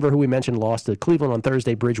there's Denver, who we mentioned, lost to Cleveland on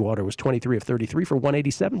Thursday. Bridgewater was 23 of 33 for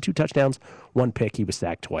 187, 2 touchdowns, 1 pick. He was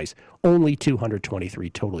sacked twice. Only 223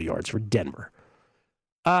 total yards for Denver.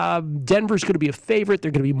 Denver's going to be a favorite. They're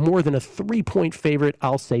going to be more than a 3-point favorite.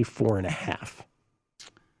 I'll say 4.5.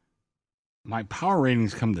 My power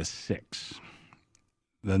ratings come to 6.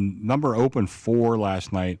 The number opened 4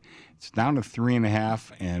 last night. It's down to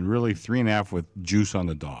 3.5, and really 3.5 with juice on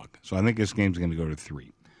the dog. So I think this game's going to go to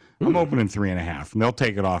 3. I'm opening 3.5, and they'll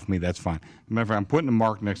take it off me. That's fine. Remember, I'm putting a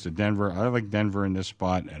mark next to Denver. I like Denver in this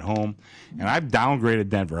spot at home, and I've downgraded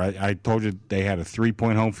Denver. I told you they had a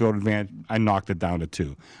 3-point home field advantage. I knocked it down to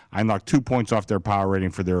 2. I knocked 2 points off their power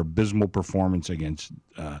rating for their abysmal performance against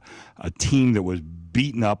a team that was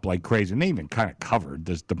beaten up like crazy, and they even kind of covered.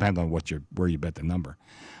 Just depends on where you bet the number.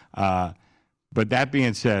 But that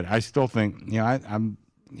being said, I still think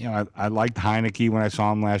I liked Heineke when I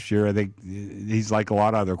saw him last year. I think he's like a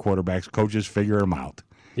lot of other quarterbacks. Coaches figure him out.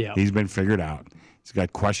 Yeah, he's been figured out. He's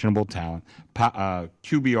got questionable talent.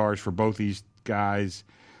 QBRs for both these guys.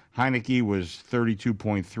 Heineke was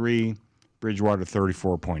 32.3, Bridgewater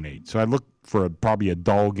 34.8. So I look for probably a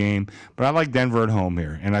dull game, but I like Denver at home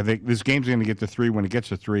here, and I think this game's going to get to 3. When it gets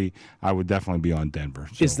to 3, I would definitely be on Denver.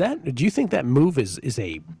 So. Do you think that move is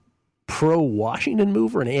a pro-Washington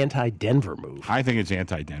move or an anti-Denver move? I think it's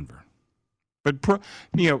anti-Denver. But,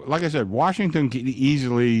 like I said, Washington could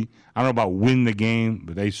easily, I don't know about win the game,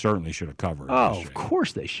 but they certainly should have covered. Oh, of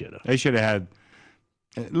course they should have. They should have had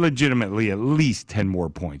legitimately at least 10 more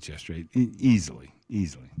points yesterday. Easily.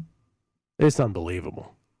 It's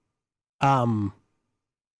unbelievable.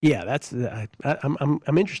 Yeah, that's.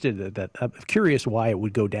 I'm interested that. I'm curious why it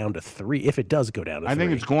would go down to 3 if it does go down to 3. I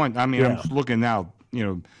think it's going. I mean, I'm looking now.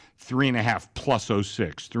 3.5 plus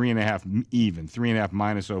 06, 3.5 even, 3.5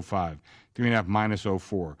 minus 05, 3.5 minus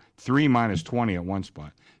 04, 3 minus 20 at one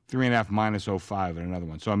spot, 3.5 minus 05 at another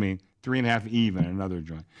one. So I mean, 3.5 even at another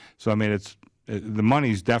joint. So I mean, the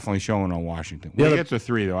money's definitely showing on Washington. When it gets to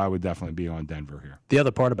 3, though, I would definitely be on Denver here. The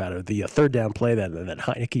other part about it, the 3rd down play, that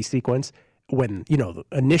Heineke sequence, when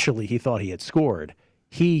initially he thought he had scored,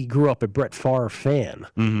 he grew up a Brett Favre fan,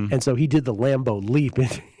 and so he did the Lambeau leap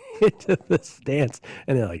into the stance,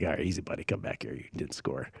 and they're like, "All right, easy, buddy, come back here. You didn't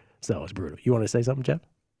score." So it was brutal. You want to say something, Jeff?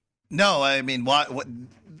 No, I mean,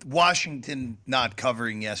 Washington not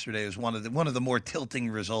covering yesterday was one of the more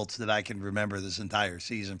tilting results that I can remember this entire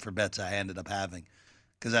season for bets I ended up having,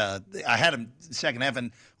 because I had them second half,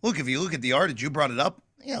 and look, if you look at the yardage, you brought it up,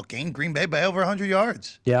 gained Green Bay by over 100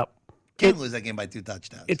 yards. Yep. Can't lose that game by 2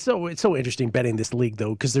 touchdowns. It's so interesting betting this league,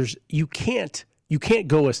 though, because you can't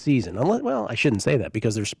go a season unless, well, I shouldn't say that,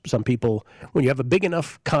 because there's some people, when you have a big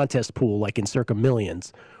enough contest pool like in Circa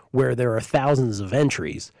Millions where there are thousands of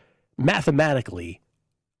entries, mathematically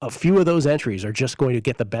a few of those entries are just going to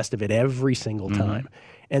get the best of it every single time.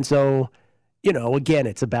 And so, again,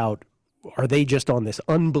 it's about, are they just on this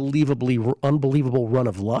unbelievable run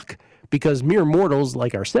of luck? Because mere mortals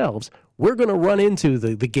like ourselves, we're going to run into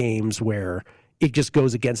the games where it just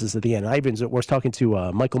goes against us at the end. I was talking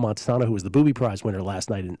to Michael Montesano, who was the Booby Prize winner last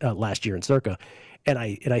year in Circa, and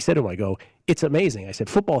I said to him, I go, it's amazing. I said,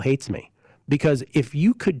 football hates me, because if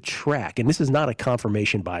you could track, and this is not a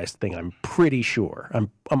confirmation bias thing, I'm pretty sure,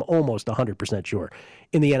 I'm almost 100% sure,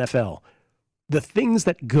 in the NFL, the things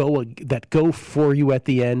that go for you at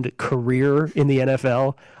the end, career in the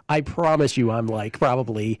NFL, I promise you, I'm like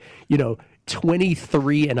probably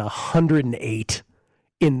 23 and 108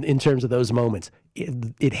 in terms of those moments.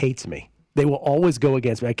 It hates me. They will always go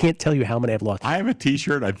against me. I can't tell you how many I've lost. I have a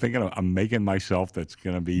T-shirt I'm making myself that's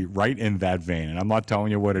going to be right in that vein, and I'm not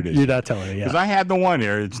telling you what it is. You're not telling me, yeah. Because I had the one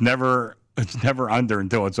here. It's never under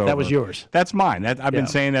until it's over. That was yours. That's mine. I've been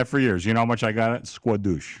saying that for years. You know how much I got it?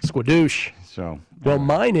 Squadoosh. So. Well,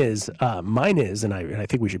 mine is, and I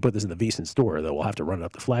think we should put this in the VSiN store, though we'll have to run it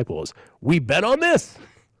up the flagpole, is we bet on this.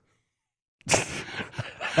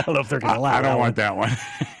 I don't know if they're going to allow I don't want that one.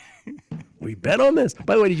 We bet on this.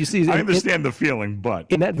 By the way, did you see? I understand the feeling, but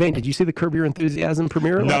in that vein, did you see the Curb Your Enthusiasm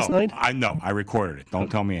premiere last night? I recorded it. Don't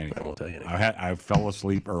tell me anything. I won't tell you anything. I fell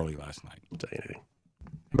asleep early last night. I won't tell you anything.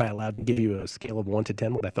 Am I allowed to give you a scale of 1 to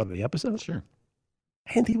 10 what I thought of the episode? Sure.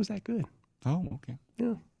 I didn't think it was that good. Oh, okay.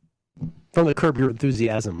 Yeah. From the Curb Your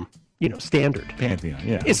Enthusiasm, standard. Pantheon,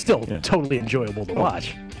 yeah. It's still totally enjoyable to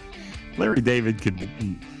watch. Larry David could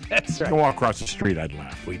That's right. go walk across the street, I'd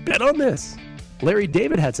laugh. We bet on this. Larry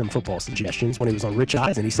David had some football suggestions when he was on Rich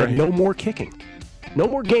Eisen. He said no more kicking. No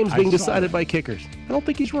more games being decided by kickers. I don't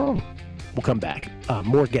think he's wrong. We'll come back.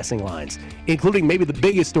 More guessing lines, including maybe the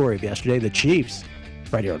biggest story of yesterday, the Chiefs,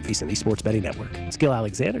 right here on VSiN, the Sports Betting Network. It's Gil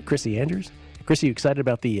Alexander, Chrissy Andrews. Chrissy, you excited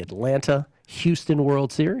about the Atlanta-Houston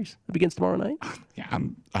World Series that begins tomorrow night? Yeah,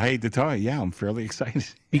 I hate to tell you, I'm fairly excited.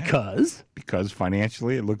 Because? Because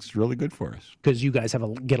financially it looks really good for us. Because you guys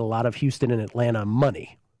get a lot of Houston and Atlanta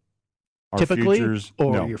money. Our typically? Futures,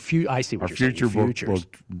 or no. your I see what Our you're saying. Your futures.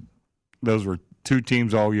 Those were two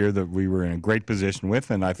teams all year that we were in a great position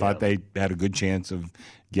with, and I thought they had a good chance of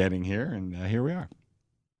getting here, and here we are.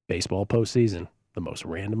 Baseball postseason, the most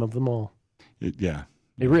random of them all. Yeah.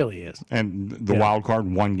 It really is. And the wild card,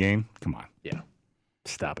 one game. Come on. Yeah.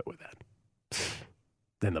 Stop it with that.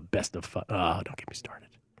 Then the best of fun. Oh, don't get me started.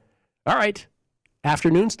 All right.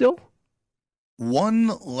 Afternoon still?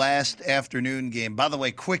 One last afternoon game. By the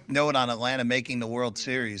way, quick note on Atlanta making the World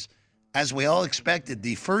Series. As we all expected,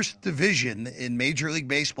 the first division in Major League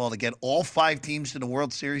Baseball to get all 5 teams to the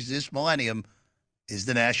World Series this millennium is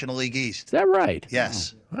the National League East. Is that right?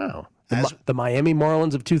 Yes. Wow. The Miami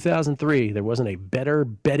Marlins of 2003, there wasn't a better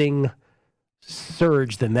betting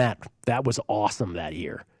surge than that. That was awesome that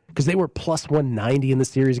year because they were plus 190 in the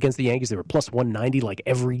series against the Yankees. They were plus 190 like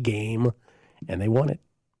every game, and they won it.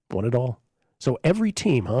 Won it all. So every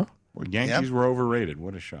team, huh? Well, Yankees were overrated.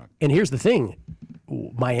 What a shock. And here's the thing.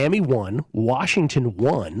 Miami won. Washington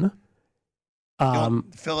won.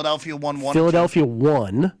 Philadelphia won 1. Philadelphia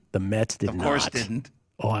won. The Mets did not. Of course didn't.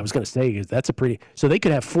 Oh, I was going to say, that's a pretty... So they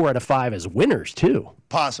could have 4 out of 5 as winners, too.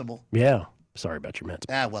 Possible. Yeah. Sorry about your Mets.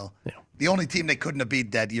 Well, the only team they couldn't have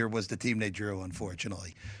beat that year was the team they drew,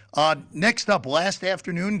 unfortunately. Next up, last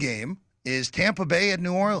afternoon game is Tampa Bay at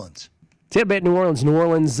New Orleans. Tampa Bay at New Orleans. New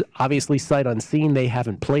Orleans, obviously, sight unseen. They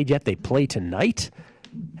haven't played yet. They play tonight.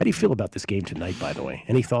 How do you feel about this game tonight, by the way?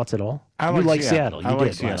 Any thoughts at all? You like Seattle. You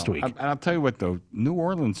did Seattle last week. I'll tell you what, though. New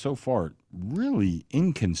Orleans so far, really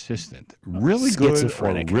inconsistent. Really good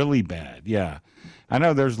or really bad. Yeah. I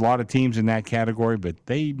know there's a lot of teams in that category, but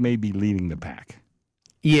they may be leading the pack.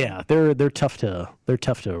 Yeah, they're tough to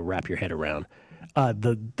wrap your head around.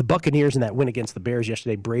 The Buccaneers in that win against the Bears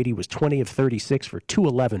yesterday, Brady was 20 of 36 for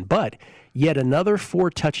 211, but yet another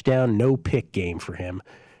 4-touchdown, no-pick game for him.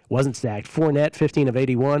 Wasn't sacked. Fournette, 15 of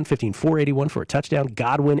 81, 15 81 for a touchdown.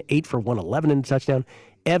 Godwin, 8 for 111 in a touchdown.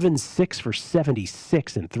 Evans, 6 for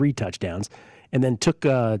 76 and 3 touchdowns. And then took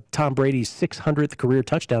Tom Brady's 600th career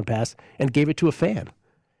touchdown pass and gave it to a fan.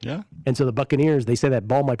 Yeah. And so the Buccaneers, they say that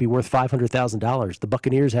ball might be worth $500,000. The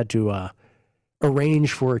Buccaneers had to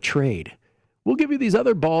arrange for a trade. We'll give you these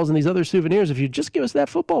other balls and these other souvenirs if you just give us that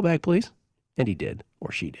football back, please. And he did,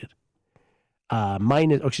 or she did.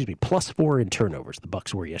 Plus 4 in turnovers. The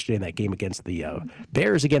Bucs were yesterday in that game against the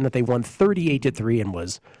Bears again that they won 38-3 and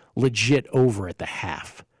was legit over at the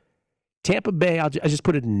half. Tampa Bay, I just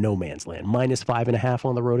put it in no man's land. Minus 5.5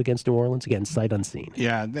 on the road against New Orleans. Again, sight unseen.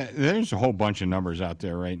 Yeah, there's a whole bunch of numbers out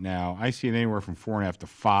there right now. I see it anywhere from 4.5 to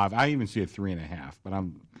 5. I even see a 3.5, but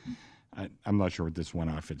I'm not sure what this one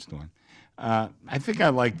outfit's doing. I think I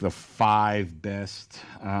like the 5 best.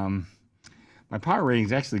 My power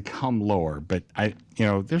ratings actually come lower, but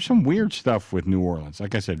there's some weird stuff with New Orleans.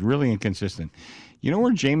 Like I said, really inconsistent. You know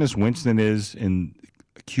where Jameis Winston is in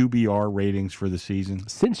QBR ratings for the season?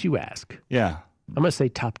 Since you ask. Yeah. I'm going to say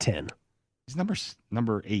top 10. He's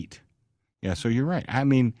number 8. Yeah, so you're right. I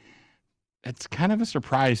mean, that's kind of a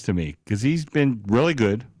surprise to me because he's been really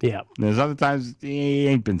good. Yeah. And there's other times he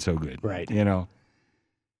ain't been so good. Right.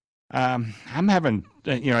 I'm having,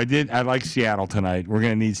 I like Seattle tonight. We're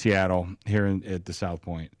going to need Seattle here at the South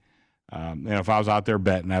Point. If I was out there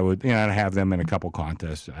betting, I would, I'd have them in a couple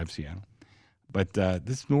contests. I have Seattle. But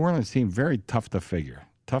this New Orleans team, very tough to figure.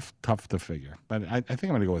 Tough to figure. But I think I'm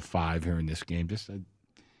going to go with 5 here in this game.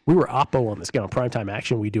 We were oppo on this game on Primetime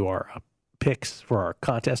Action. We do our picks for our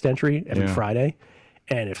contest entry every Friday.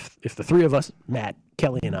 And if the 3 of us, Matt,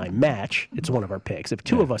 Kelly, and I match, it's one of our picks. If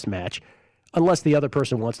 2 of us match, unless the other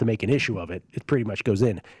person wants to make an issue of it, it pretty much goes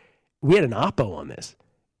in. We had an oppo on this.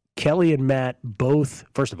 Kelly and Matt both,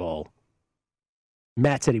 first of all,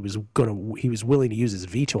 Matt said he was willing to use his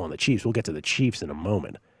veto on the Chiefs. We'll get to the Chiefs in a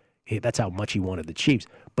moment. That's how much he wanted the Chiefs.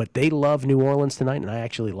 But they love New Orleans tonight, and I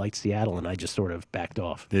actually liked Seattle, and I just sort of backed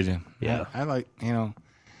off. Did you? Yeah. I like,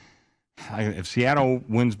 If Seattle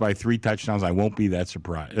wins by 3 touchdowns, I won't be that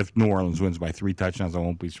surprised. If New Orleans wins by 3 touchdowns, I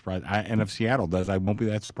won't be surprised. And if Seattle does, I won't be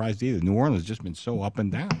that surprised either. New Orleans has just been so up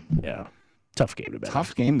and down. Yeah. Tough game to bet.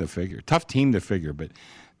 Tough game to figure. Tough team to figure, but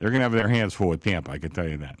they're going to have their hands full with Tampa, I can tell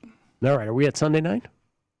you that. All right. Are we at Sunday night?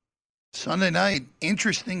 Sunday night,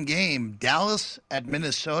 interesting game. Dallas at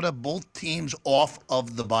Minnesota, both teams off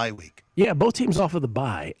of the bye week. Yeah, both teams off of the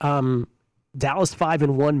bye. Dallas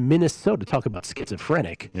 5-1, Minnesota. Talk about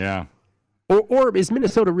schizophrenic. Yeah. Or is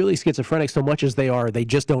Minnesota really schizophrenic so much as they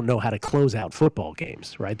just don't know how to close out football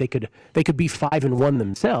games, right? They could be 5-1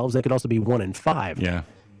 themselves. They could also be 1-5. Yeah.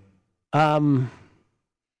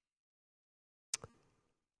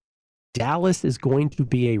 Dallas is going to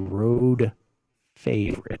be a road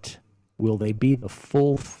favorite. Will they be the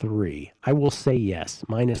full 3? I will say yes,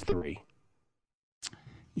 -3.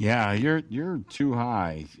 Yeah, you're too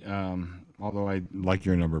high. Although I like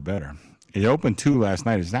your number better. It opened 2 last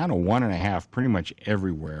night. It's down to 1.5 pretty much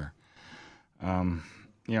everywhere. I'm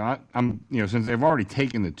since they've already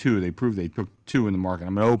taken the 2, they proved they took 2 in the market.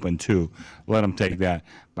 I'm going to open 2, let them take that.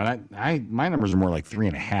 But my numbers are more like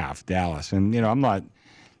 3.5 Dallas, and I'm not.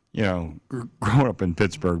 Growing up in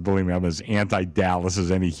Pittsburgh, believe me, I'm as anti-Dallas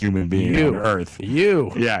as any human being on earth.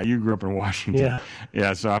 Yeah, you grew up in Washington.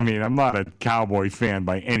 Yeah, so, I'm not a Cowboy fan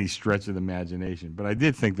by any stretch of the imagination. But I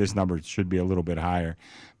did think this number should be a little bit higher.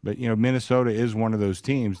 But, Minnesota is one of those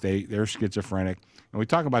teams. They're schizophrenic. And we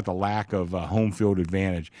talk about the lack of home field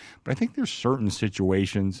advantage. But I think there's certain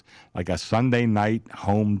situations, like a Sunday night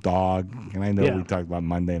home dog. And I know we talked about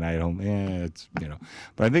Monday night home.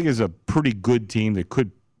 But I think it's a pretty good team that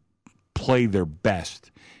could play their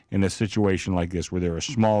best in a situation like this where they're a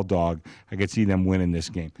small dog. I could see them winning this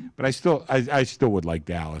game. But I still would like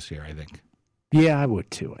Dallas here, I think. Yeah, I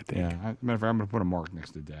would too, I think. Yeah, matter of fact, I'm going to put a mark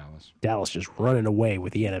next to Dallas. Dallas just running away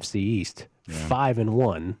with the NFC East.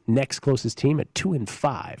 5-1. Next closest team at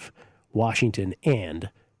 2-5. Washington and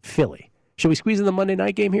Philly. Should we squeeze in the Monday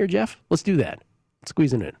night game here, Jeff? Let's do that. Let's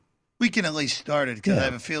squeeze it in. We can at least start it because I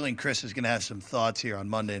have a feeling Chris is going to have some thoughts here on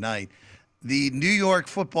Monday night. The New York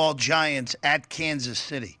Football Giants at Kansas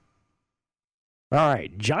City. All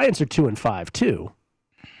right. Giants are 2-5 too.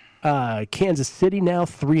 Kansas City now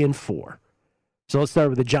 3-4. So let's start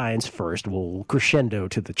with the Giants first. We'll crescendo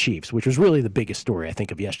to the Chiefs, which was really the biggest story, I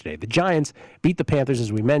think, of yesterday. The Giants beat the Panthers,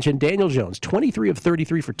 as we mentioned. Daniel Jones, 23 of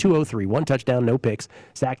 33 for 203, 1 touchdown, no picks,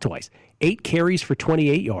 sacked twice. 8 carries for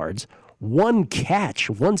 28 yards, 1 catch,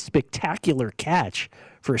 1 spectacular catch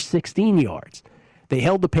for 16 yards. They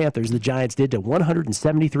held the Panthers, the Giants did, to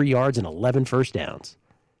 173 yards and 11 first downs.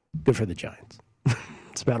 Good for the Giants.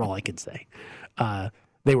 That's about all I can say.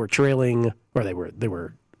 They were trailing, or they were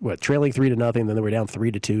trailing 3-0, then they were down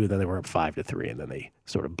 3-2, then they were up 5-3, and then they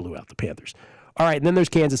sort of blew out the Panthers. All right, and then there's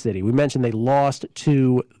Kansas City. We mentioned they lost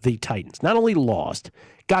to the Titans. Not only lost,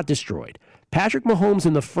 got destroyed. Patrick Mahomes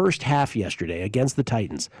in the first half yesterday against the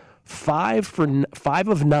Titans, 5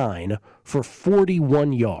 of 9 for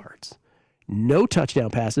 41 yards. No touchdown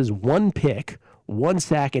passes, 1 pick, 1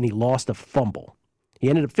 sack, and he lost a fumble. He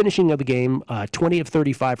ended up finishing the game 20 of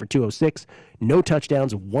 35 for 206, no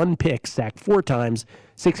touchdowns, 1 pick, sacked 4 times,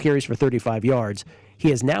 6 carries for 35 yards. He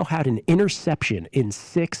has now had an interception in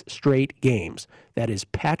 6 straight games. That is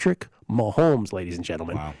Patrick Mahomes, ladies and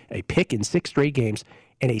gentlemen. Wow. A pick in 6 straight games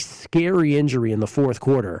and a scary injury in the fourth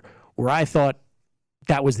quarter where I thought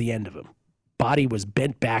that was the end of him. Body was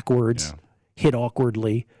bent backwards, hit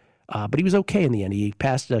awkwardly. But he was okay in the end. He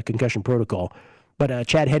passed a concussion protocol. But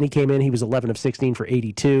Chad Henne came in. He was 11 of 16 for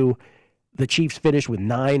 82. The Chiefs finished with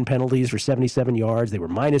 9 penalties for 77 yards. They were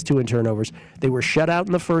 -2 in turnovers. They were shut out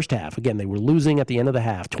in the first half. Again, they were losing at the end of the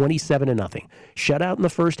half, 27-0. Shut out in the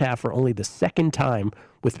first half for only the second time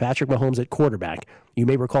with Patrick Mahomes at quarterback. You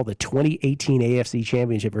may recall the 2018 AFC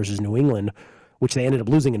Championship versus New England, which they ended up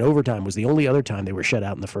losing in overtime, was the only other time they were shut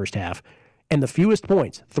out in the first half. And the fewest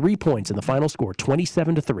points, 3 points in the final score,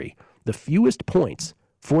 27-3. The fewest points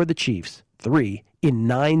for the Chiefs, 3, in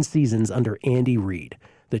 9 seasons under Andy Reid.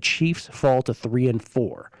 The Chiefs fall to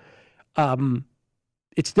 3-4.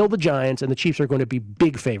 It's still the Giants, and the Chiefs are going to be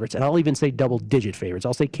big favorites, and I'll even say double-digit favorites.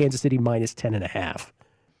 I'll say Kansas City -10.5.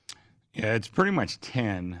 Yeah, it's pretty much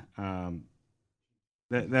 10.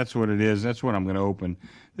 That's what it is. That's what I'm going to open.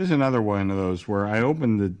 This is another one of those where I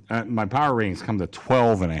opened my power ratings come to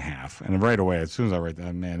 12.5, and right away, as soon as I write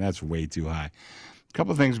that, man, that's way too high. A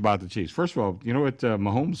couple of things about the Chiefs. First of all, you know what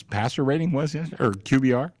Mahomes' passer rating was yesterday, or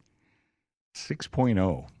QBR?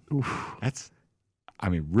 6.0. Oof. That's,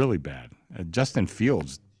 really bad. Justin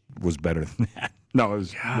Fields was better than that. No, it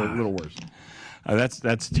was a little worse.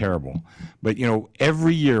 That's terrible. But,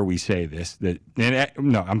 every year we say this,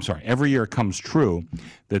 every year it comes true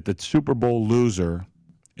that the Super Bowl loser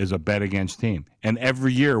is a bet against team. And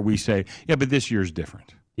every year we say, yeah, but this year's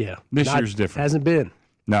different. Yeah. This year's different. Hasn't been.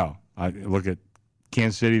 No. I look at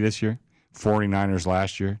Kansas City this year, 49ers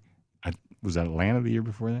last year. Was that Atlanta the year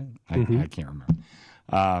before that? I can't remember.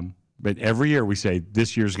 But every year we say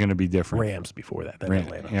this year's going to be different. Rams before that. Then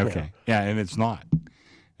Atlanta. Okay. Yeah, and it's not.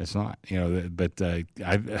 It's not. But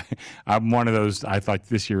I'm one of those. I thought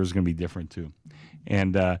this year was going to be different too.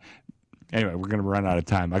 And anyway, we're going to run out of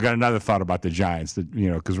time. I got another thought about the Giants that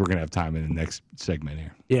because we're going to have time in the next segment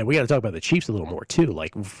here. Yeah, we got to talk about the Chiefs a little more too.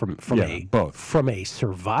 Like from a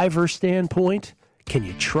survivor standpoint, can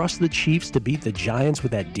you trust the Chiefs to beat the Giants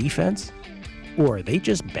with that defense, or are they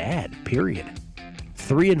just bad? Period.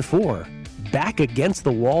 3-4, back against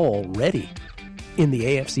the wall already in the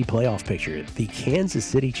AFC playoff picture. The Kansas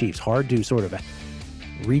City Chiefs, hard to sort of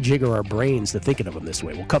rejigger our brains to thinking of them this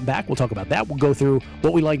way. We'll come back. We'll talk about that. We'll go through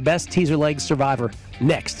what we like best, teaser legs, survivor,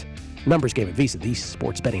 next. Numbers game at Visa, the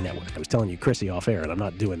sports betting network. I was telling you, Chrissy, off air, and I'm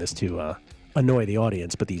not doing this to annoy the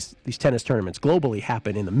audience, but these tennis tournaments globally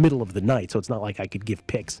happen in the middle of the night, so it's not like I could give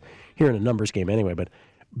picks here in a numbers game anyway. But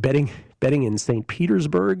betting in St.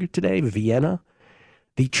 Petersburg today, Vienna,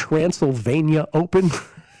 the Transylvania Open,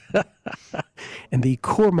 and the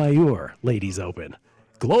Courmayeur Ladies Open.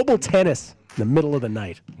 Global tennis in the middle of the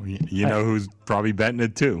night. You know who's probably betting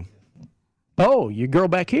it too? Oh, your girl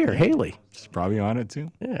back here, Haley. She's probably on it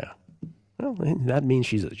too. Yeah. Well, that means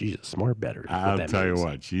she's a smart bettor. I'll tell you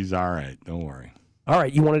what, she's all right. Don't worry. All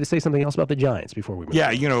right, you wanted to say something else about the Giants before we move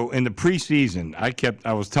on? In the preseason,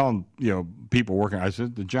 I was telling, people working, I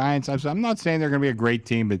said, the Giants, I'm not saying they're going to be a great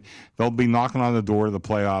team, but they'll be knocking on the door of the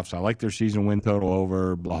playoffs. I like their season win total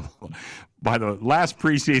over, blah, blah, blah. By the last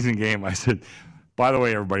preseason game, I said, by the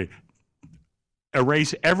way, everybody,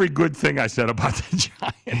 erase every good thing I said about the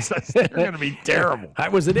Giants. I said they're going to be terrible. I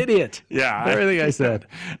was an idiot. Yeah. Everything I said.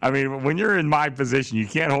 I mean, when you're in my position, you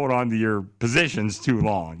can't hold on to your positions too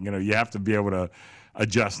long. You have to be able to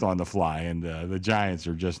adjust on the fly, and the Giants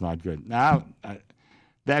are just not good. Now,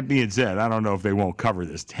 that being said, I don't know if they won't cover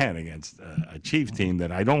this 10 against a Chiefs team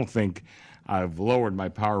that I don't think I've lowered my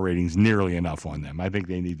power ratings nearly enough on them. I think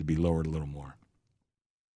they need to be lowered a little more.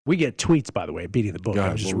 We get tweets, by the way, beating the book.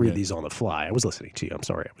 I just read these on the fly. I was listening to you. I'm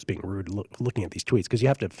sorry. I was being rude looking at these tweets because you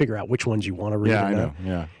have to figure out which ones you want to read. Yeah, I know.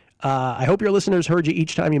 Yeah. I hope your listeners heard you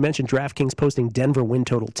each time you mentioned DraftKings posting Denver win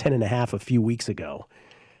total 10.5 a few weeks ago.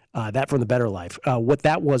 That from the Better Life. What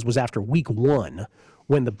that was after week 1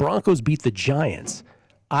 when the Broncos beat the Giants.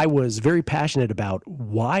 I was very passionate about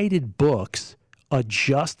why did books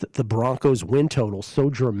adjust the Broncos win total so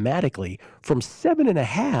dramatically from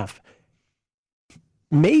 7.5,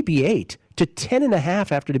 maybe 8, to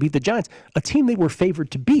 10.5 after they beat the Giants, a team they were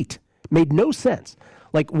favored to beat. Made no sense.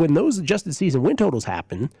 Like when those adjusted season win totals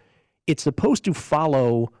happen, it's supposed to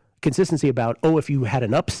follow consistency about, if you had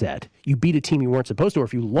an upset, you beat a team you weren't supposed to, or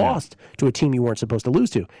if you lost to a team you weren't supposed to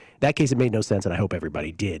lose to. In that case, it made no sense, and I hope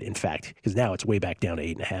everybody did, in fact, because now it's way back down to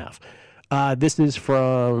 8.5. This is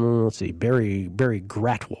from, Barry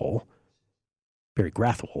Grathwohl. Barry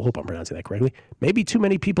Grathwohl, hope I'm pronouncing that correctly. Maybe too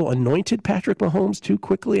many people anointed Patrick Mahomes too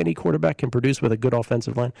quickly. Any quarterback can produce with a good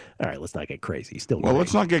offensive line. All right, let's not get crazy. He's still great.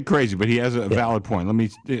 Let's not get crazy, but he has a valid point. Let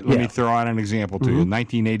me throw out an example to you. In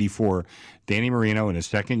 1984, Danny Marino in his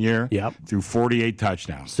second year threw 48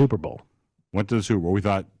 touchdowns. Super Bowl. Went to the Super Bowl. We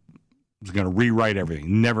thought it was going to rewrite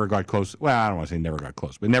everything. Never got close. Well, I don't want to say never got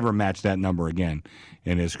close, but never matched that number again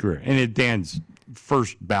in his career. And Dan's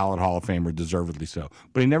first ballot Hall of Famer, deservedly so.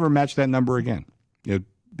 But he never matched that number again.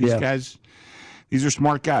 These guys, these are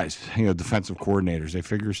smart guys, defensive coordinators. They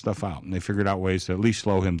figure stuff out, and they figured out ways to at least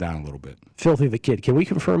slow him down a little bit. Filthy the Kid, can we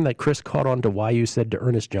confirm that Chris caught on to why you said to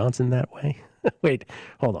Ernest Johnson that way? Wait,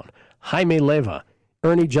 hold on. Jaime Leva,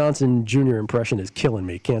 Ernie Johnson Jr. impression is killing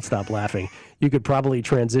me. Can't stop laughing. You could probably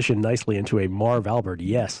transition nicely into a Marv Albert.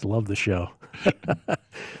 Yes, love the show.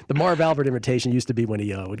 The Marv Albert imitation used to be when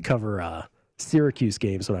he would cover Syracuse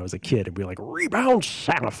games when I was a kid and be like, rebound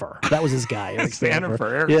Sanifer. That was his guy, Eric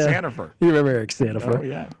Sanifer. Eric Sanifer. You remember Eric Sanifer? Oh,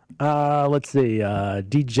 yeah. Let's see.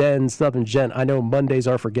 D-Gen, Southern Gen. I know Mondays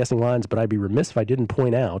are for guessing lines, but I'd be remiss if I didn't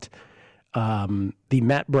point out the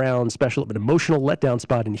Matt Brown special, an emotional letdown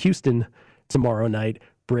spot in Houston tomorrow night.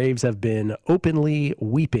 Braves have been openly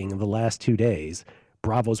weeping the last 2 days.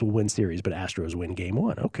 Bravos will win series, but Astros win game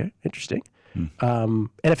 1. Okay, interesting.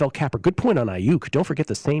 NFL Capper, good point on Ayuk. Don't forget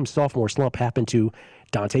the same sophomore slump happened to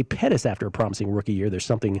Dante Pettis after a promising rookie year. There's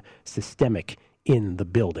something systemic in the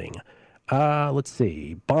building. Let's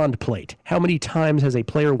see. Bond plate. How many times has a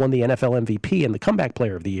player won the NFL MVP and the comeback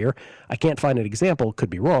player of the year? I can't find an example. Could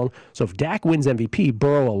be wrong. So if Dak wins MVP,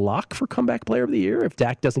 Burrow a lock for comeback player of the year? If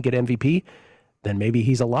Dak doesn't get MVP, then maybe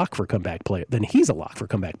he's a lock for comeback player. Then he's a lock for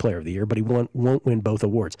comeback player of the year, but he won't win both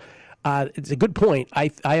awards. It's a good point. I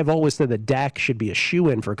have always said that Dak should be a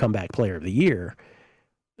shoo-in for comeback player of the year.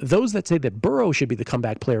 Those that say that Burrow should be the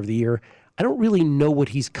comeback player of the year, I don't really know what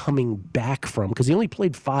he's coming back from because he only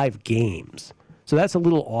played 5 games. So that's a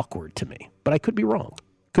little awkward to me. But I could be wrong.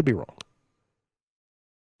 Could be wrong.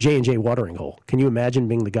 J&J Watering Hole. Can you imagine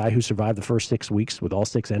being the guy who survived the first 6 weeks with all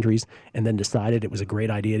 6 entries and then decided it was a great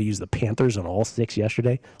idea to use the Panthers on all 6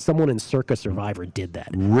 yesterday? Someone in Circa Survivor did that.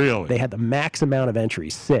 Really? They had the max amount of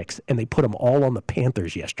entries, 6, and they put them all on the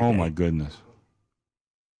Panthers yesterday. Oh, my goodness.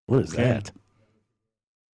 What is that?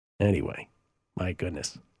 Anyway, my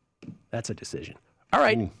goodness. That's a decision. All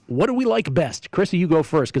right. Ooh. What do we like best? Chrissy, you go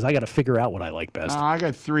first because I got to figure out what I like best. I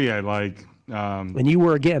got 3 I like. And you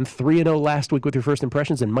were, again, 3-0 last week with your first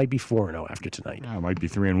impressions and might be 4-0 after tonight. Yeah, it might be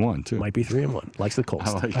 3-1, too. Might be 3-1. Likes the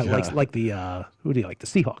Colts. I like the, who do you like? The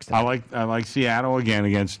Seahawks. Tonight. I like Seattle again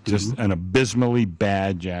against just an abysmally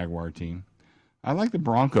bad Jaguar team. I like the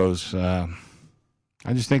Broncos. I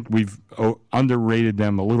just think we've underrated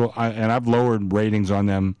them a little, and I've lowered ratings on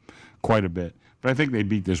them quite a bit. But I think they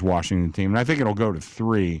beat this Washington team, and I think it'll go to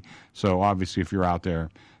 3. So obviously, if you're out there,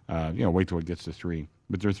 wait till it gets to 3.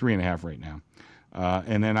 But they're 3.5 right now.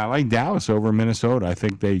 And then I like Dallas over Minnesota. I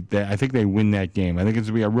think they win that game. I think it's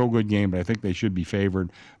going to be a real good game, but I think they should be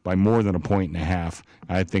favored by more than 1.5 points.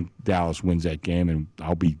 I think Dallas wins that game, and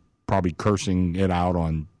I'll be probably cursing it out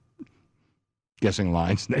on guessing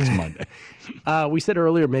lines next Monday. We said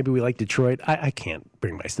earlier maybe we like Detroit. I can't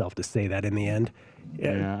bring myself to say that in the end.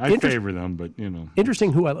 Yeah, I favor them, but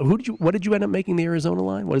Interesting. What did you end up making the Arizona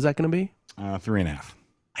line? What is that going to be? 3.5.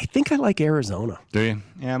 I think I like Arizona. Do you?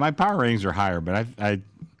 Yeah, my power ratings are higher, but I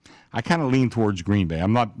kind of lean towards Green Bay.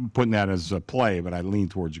 I'm not putting that as a play, but I lean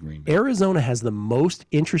towards Green Bay. Arizona has the most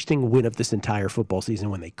interesting win of this entire football season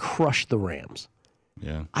when they crushed the Rams.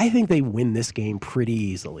 Yeah. I think they win this game pretty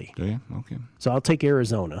easily. Do you? Okay. So I'll take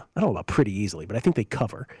Arizona. I don't know about pretty easily, but I think they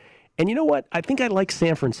cover. And you know what? I think I like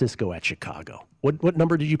San Francisco at Chicago. What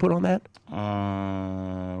number did you put on that? Where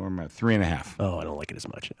am I? 3.5. Oh, I don't like it as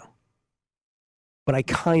much now. But I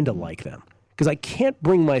kind of like them because I can't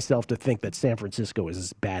bring myself to think that San Francisco is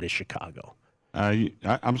as bad as Chicago.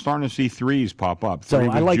 I'm starting to see 3s pop up. So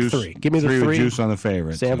I like juice, 3. Give me the 3. With juice on the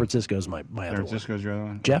favorite. San Francisco's my other one. San Francisco's your other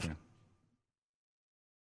one? Jeff? Okay.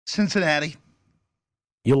 Cincinnati.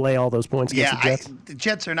 You'll lay all those points against the Jets? The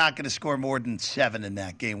Jets are not going to score more than 7 in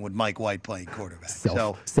that game with Mike White playing quarterback.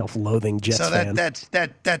 Self-loathing Jets fan. So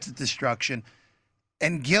that's a destruction.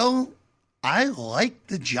 And Gil, I like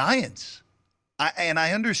the Giants.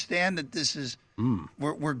 I understand that this is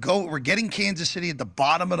we're getting Kansas City at the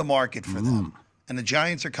bottom of the market for them, and the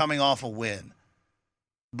Giants are coming off a win.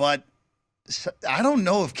 But I don't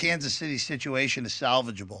know if Kansas City's situation is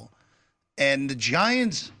salvageable. And the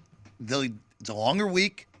Giants, it's a longer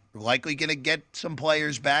week. We're likely going to get some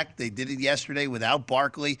players back. They did it yesterday without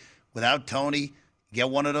Barkley, without Tony. Get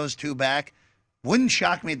one of those 2 back. Wouldn't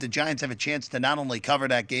shock me if the Giants have a chance to not only cover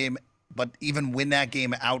that game, but even win that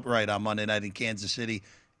game outright on Monday night in Kansas City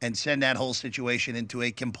and send that whole situation into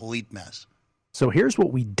a complete mess. So here's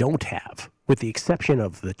what we don't have, with the exception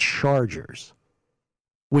of the Chargers,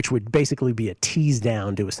 which would basically be a tease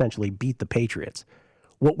down to essentially beat the Patriots.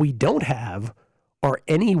 What we don't have are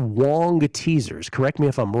any Wong teasers, correct me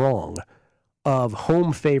if I'm wrong, of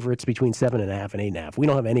home favorites between 7.5 and 8.5. We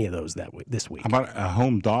don't have any of those this week. How about a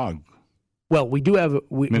home dog? Well, we do have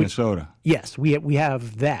Minnesota. Yes, we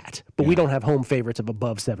have that, but we don't have home favorites of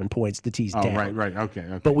above 7 points to tease down. Right.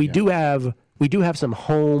 Okay. But we do have some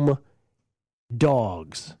home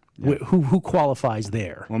dogs. Yeah. Who qualifies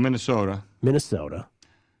there? Well, Minnesota.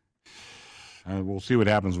 We'll see what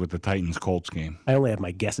happens with the Titans-Colts game. I only have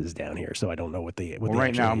my guesses down here, so I don't know what the.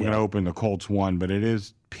 Right now, I'm going to open the Colts 1, but it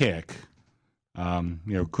is pick.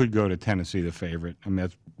 Could go to Tennessee, the favorite. I mean,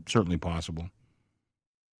 that's certainly possible.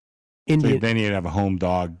 So then you'd have a home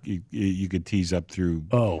dog. You could tease up through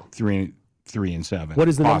 3 and 7. What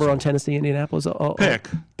is the number on Tennessee, Indianapolis?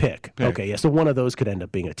 Pick. Okay, yeah. So one of those could end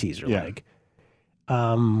up being a teaser leg.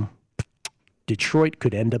 Detroit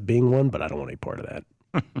could end up being one, but I don't want any part of that.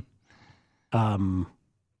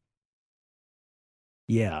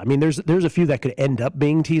 Yeah, I mean, there's a few that could end up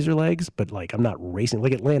being teaser legs, but I'm not racing.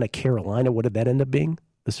 Like Atlanta, Carolina. What did that end up being?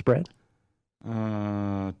 The spread?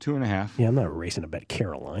 2.5. Yeah, I'm not racing to bet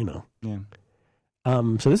Carolina. Yeah.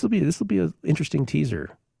 So this will be an interesting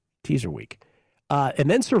teaser week,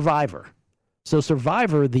 and then Survivor. So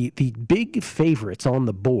Survivor, the big favorites on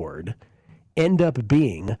the board end up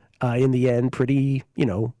being, in the end, pretty,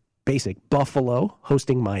 basic. Buffalo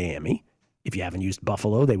hosting Miami. If you haven't used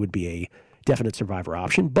Buffalo, they would be a definite Survivor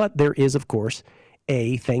option. But there is, of course,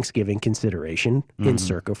 a Thanksgiving consideration in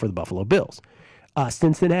Circa for the Buffalo Bills.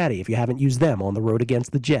 Cincinnati, if you haven't used them, on the road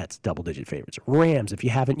against the Jets, double-digit favorites. Rams, if you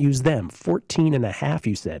haven't used them, 14.5,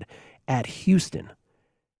 you said, at Houston.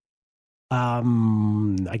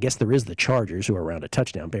 I guess there is the Chargers, who are around a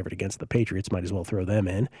touchdown favorite against the Patriots. Might as well throw them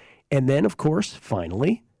in. And then, of course,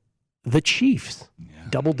 finally, the Chiefs,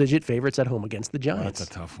 double-digit favorites at home against the Giants.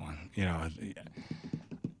 That's a tough one.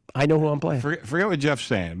 I know who I'm playing. Forget what Jeff's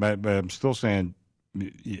saying, but I'm still saying,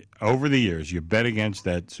 over the years, you bet against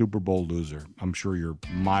that Super Bowl loser. I'm sure you're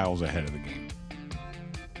miles ahead of the game.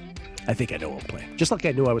 I think I know who I'm playing. Just like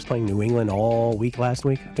I knew I was playing New England all week last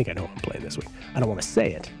week, I think I know who I'm playing this week. I don't want to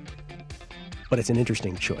say it, but it's an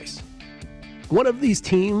interesting choice. One of these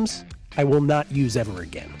teams I will not use ever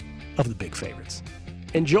again of the big favorites.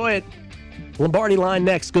 Enjoy it. Lombardi line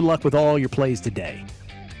next. Good luck with all your plays today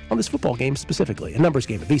on this football game specifically. A numbers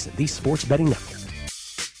game at VSiN, the Sports Betting Network.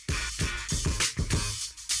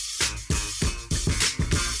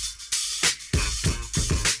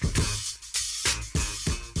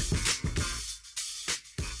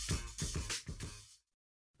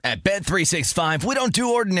 At Bet365, we don't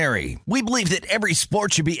do ordinary. We believe that every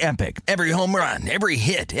sport should be epic. Every home run, every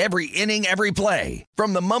hit, every inning, every play.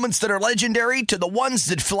 From the moments that are legendary to the ones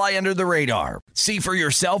that fly under the radar. See for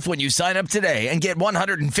yourself when you sign up today and get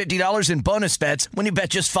 $150 in bonus bets when you bet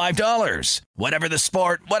just $5. Whatever the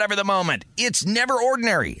sport, whatever the moment, it's never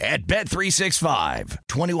ordinary at Bet365.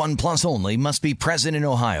 21 plus only. Must be present in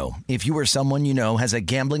Ohio. If you or someone you know has a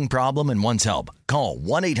gambling problem and wants help, call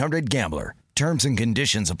 1-800-GAMBLER. Terms and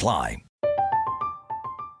conditions apply.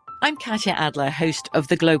 I'm Katya Adler, host of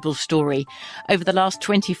The Global Story. Over the last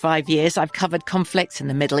 25 years, I've covered conflicts in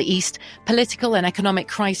the Middle East, political and economic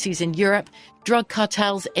crises in Europe, drug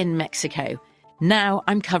cartels in Mexico. Now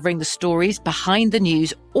I'm covering the stories behind the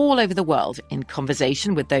news all over the world in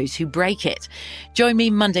conversation with those who break it. Join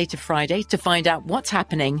me Monday to Friday to find out what's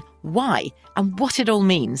happening, why, and what it all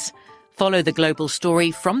means. Follow The Global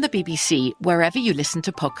Story from the BBC wherever you listen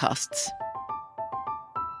to podcasts.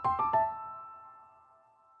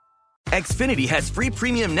 Xfinity has free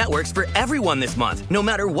premium networks for everyone this month, no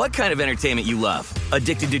matter what kind of entertainment you love.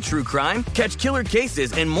 Addicted to true crime? Catch killer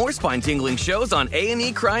cases and more spine-tingling shows on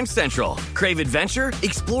A&E Crime Central. Crave adventure?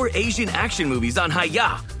 Explore Asian action movies on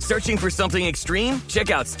Hayya. Searching for something extreme?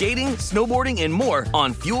 Check out skating, snowboarding, and more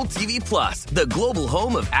on Fuel TV Plus, the global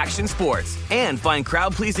home of action sports. And find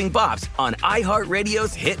crowd-pleasing bops on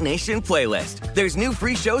iHeartRadio's Hit Nation playlist. There's new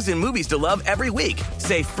free shows and movies to love every week.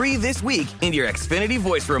 Say free this week in your Xfinity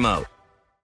voice remote.